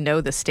actually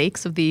know the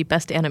stakes of the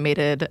Best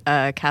Animated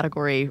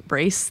category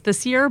race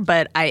this year,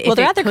 but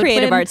they're at the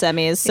Creative Arts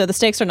Emmys, so the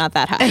stakes are not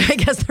that high. I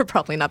guess they're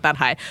probably not that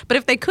high, but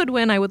if they could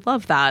win, I would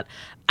love that.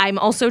 I'm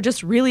also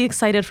just really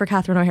excited for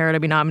Catherine O'Hara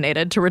to be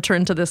nominated, to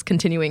return to this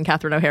continuing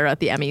Catherine O'Hara at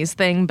the Emmys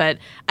thing, but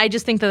I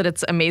just think that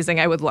it's amazing.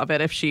 I would love it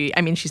if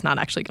she's not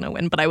actually going to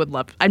win, but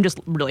I'm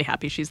just really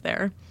happy she's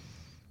there.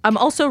 I'm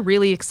also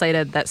really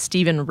excited that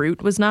Stephen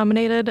Root was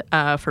nominated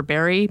for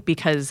Barry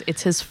because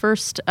it's his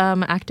first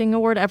acting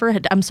award ever.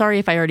 I'm sorry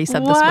if I already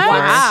said this before.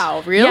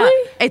 Wow, really?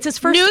 Yeah, it's his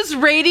first News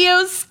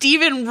Radio's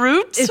Stephen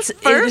Root's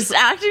first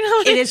acting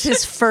nomination. It is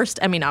his first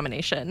Emmy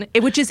nomination,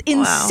 which is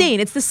insane.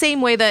 Wow. It's the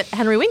same way that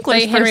Henry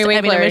Winkler's first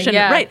Emmy nomination.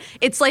 Yeah. Right.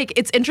 It's like,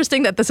 it's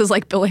interesting that this is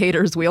like Bill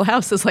Hader's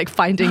wheelhouse, is like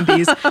finding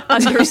these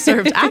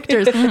underserved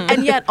actors.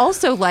 And yet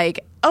also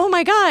like, oh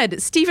my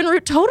God, Stephen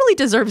Root totally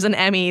deserves an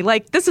Emmy.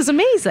 Like, this is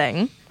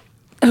amazing.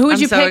 Who would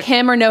you pick,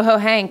 him or NoHo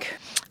Hank?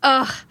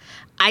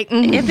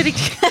 Anthony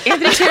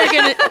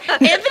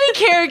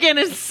Kerrigan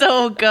is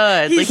so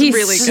good. He's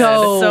really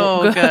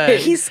so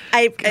good.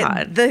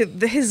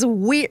 His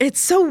weird. It's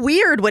so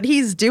weird what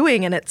he's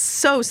doing, and it's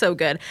so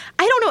good.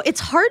 I don't know.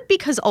 It's hard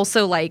because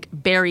also like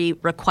Barry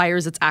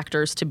requires its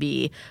actors to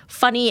be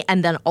funny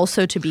and then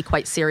also to be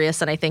quite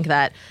serious. And I think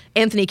that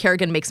Anthony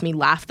Kerrigan makes me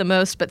laugh the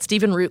most, but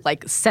Stephen Root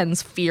like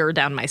sends fear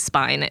down my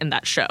spine in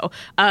that show.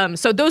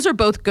 So those are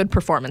both good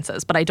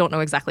performances, but I don't know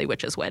exactly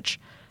which is which.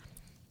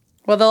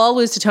 Well, they'll all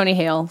lose to Tony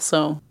Hale,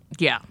 so.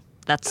 Yeah,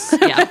 that's,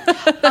 which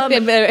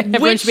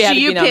do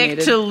you pick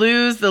to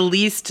lose the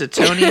least to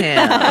Tony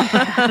Hale?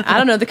 I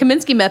don't know. The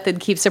Kaminsky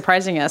method keeps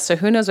surprising us, so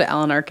who knows what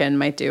Alan Arkin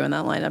might do in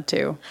that lineup,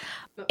 too.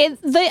 The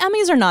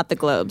Emmys are not the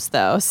Globes,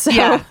 though, so.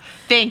 Yeah,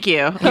 thank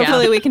you.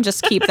 Hopefully we can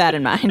just keep that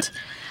in mind.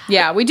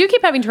 Yeah, we do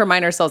keep having to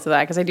remind ourselves of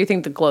that, because I do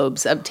think the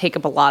Globes take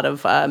up a lot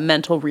of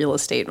mental real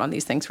estate on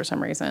these things for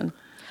some reason.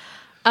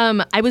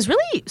 I was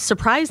really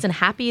surprised and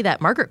happy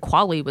that Margaret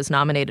Qualley was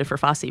nominated for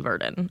Fosse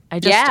Verdon. I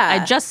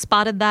just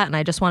spotted that, and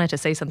I just wanted to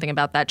say something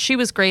about that. She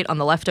was great on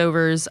The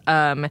Leftovers,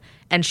 and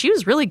she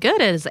was really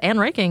good as Anne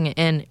Ranking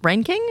in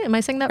Ranking. Am I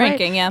saying that right?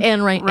 Ranking, yeah.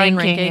 Anne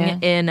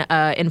Ranking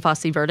in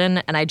Fosse Verdon,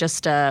 and I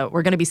just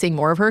we're going to be seeing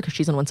more of her because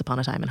she's in Once Upon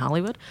a Time in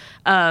Hollywood.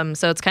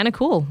 So it's kind of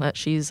cool that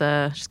she's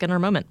getting her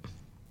moment.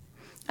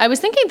 I was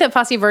thinking that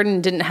Fosse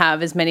Verdon didn't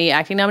have as many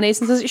acting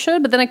nominations as it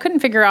should, but then I couldn't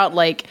figure out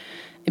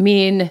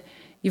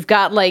you've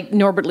got like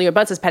Norbert Leo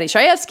Butz as Patty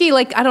Chayefsky.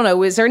 Like, I don't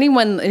know, is there any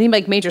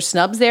like major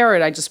snubs there, or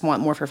did I just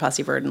want more for Fosse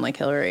Verdon like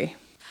Hillary?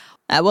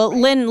 Well,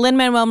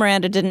 Lin-Manuel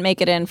Miranda didn't make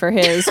it in for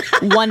his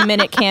 1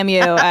 minute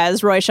cameo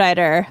as Roy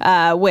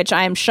Scheider, which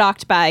I'm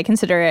shocked by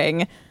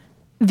considering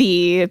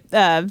the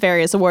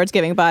various awards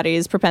giving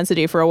bodies'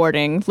 propensity for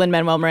awarding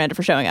Lin-Manuel Miranda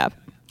for showing up.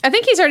 I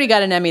think he's already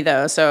got an Emmy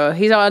though, so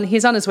he's on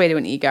his way to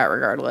an EGOT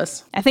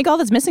regardless. I think all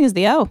that's missing is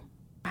the O.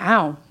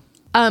 Wow.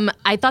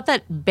 I thought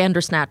that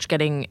Bandersnatch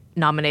getting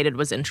nominated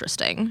was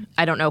interesting.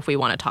 I don't know if we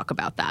want to talk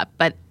about that,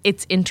 but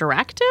it's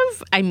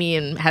interactive. I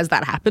mean, has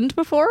that happened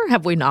before?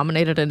 Have we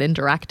nominated an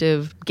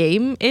interactive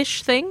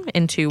game-ish thing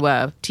into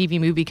a TV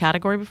movie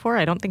category before?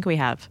 I don't think we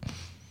have.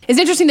 It's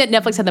interesting that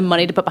Netflix had the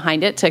money to put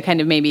behind it to kind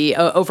of maybe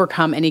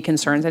overcome any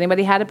concerns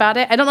anybody had about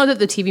it. I don't know that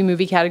the TV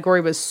movie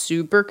category was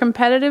super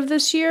competitive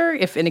this year,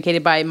 if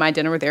indicated by My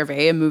Dinner with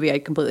Hervé, a movie I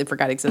completely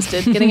forgot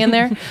existed, getting in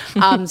there.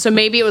 So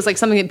maybe it was like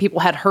something that people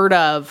had heard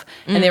of,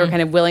 and they were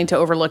kind of willing to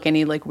overlook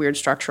any like weird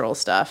structural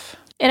stuff.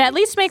 It at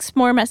least makes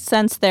more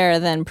sense there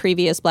than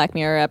previous Black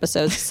Mirror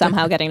episodes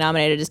somehow getting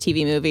nominated as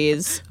TV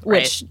movies,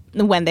 which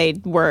when they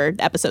were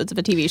episodes of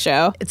a TV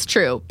show. It's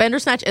true.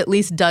 Bandersnatch at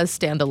least does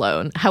stand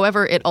alone.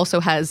 However, it also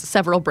has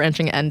several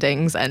branching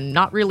endings and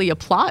not really a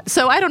plot.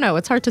 So I don't know.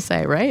 It's hard to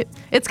say, right?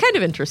 It's kind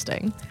of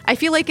interesting. I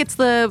feel like it's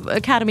the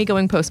Academy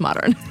going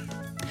postmodern.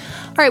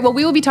 All right, well,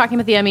 we will be talking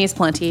about the Emmys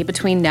plenty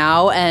between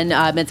now and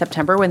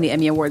mid-September when the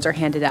Emmy Awards are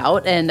handed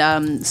out.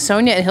 And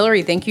Sonia and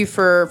Hillary, thank you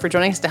for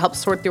joining us to help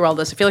sort through all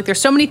this. I feel like there's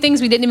so many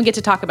things we didn't even get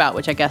to talk about,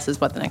 which I guess is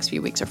what the next few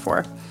weeks are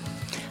for.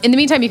 In the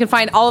meantime, you can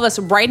find all of us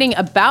writing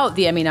about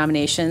the Emmy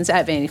nominations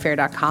at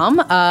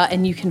VanityFair.com.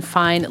 And you can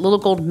find Little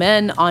Gold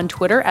Men on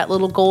Twitter at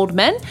Little Gold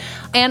Men.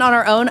 And on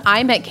our own,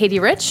 I met Katie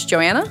Rich,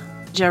 Joanna.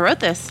 Jo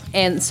wrote this.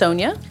 And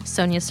Sonia.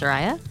 Sonia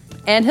Saraiya.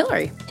 And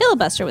Hillary.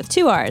 Hillbuster with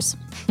 2 R's.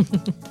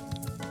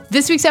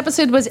 This week's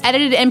episode was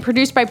edited and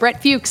produced by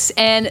Brett Fuchs,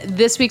 and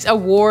this week's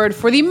award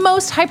for the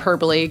most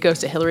hyperbole goes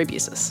to Hillary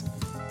Busis.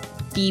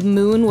 The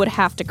moon would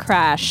have to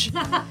crash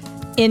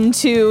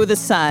into the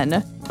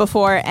sun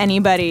before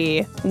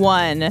anybody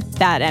won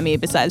that Emmy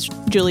besides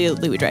Julia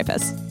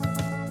Louis-Dreyfus.